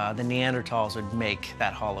 the Neanderthals would make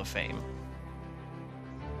that Hall of Fame.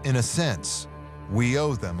 In a sense, we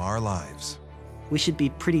owe them our lives. We should be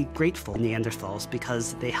pretty grateful to Neanderthals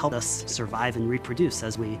because they helped us survive and reproduce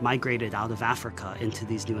as we migrated out of Africa into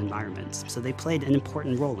these new environments. So they played an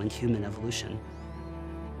important role in human evolution.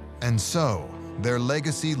 And so, their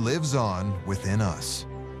legacy lives on within us.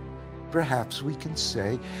 Perhaps we can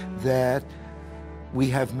say that we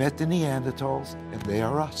have met the Neanderthals and they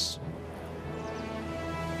are us.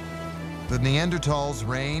 The Neanderthals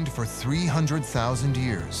reigned for 300,000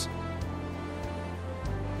 years.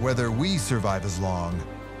 Whether we survive as long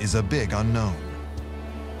is a big unknown.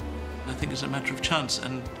 I think it's a matter of chance,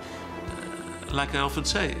 and like I often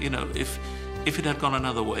say, you know, if it had gone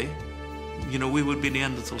another way, you know, we would be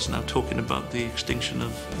Neanderthals now talking about the extinction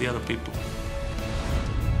of the other people.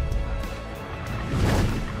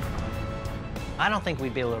 I don't think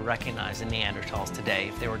we'd be able to recognize the Neanderthals today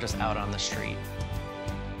if they were just out on the street.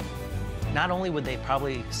 Not only would they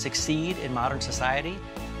probably succeed in modern society,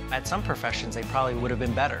 at some professions they probably would have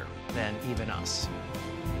been better than even us.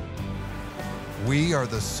 We are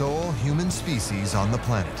the sole human species on the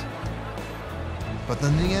planet. But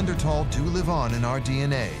the Neanderthal do live on in our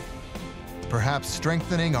DNA, perhaps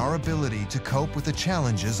strengthening our ability to cope with the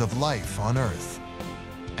challenges of life on Earth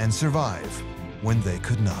and survive when they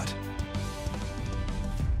could not.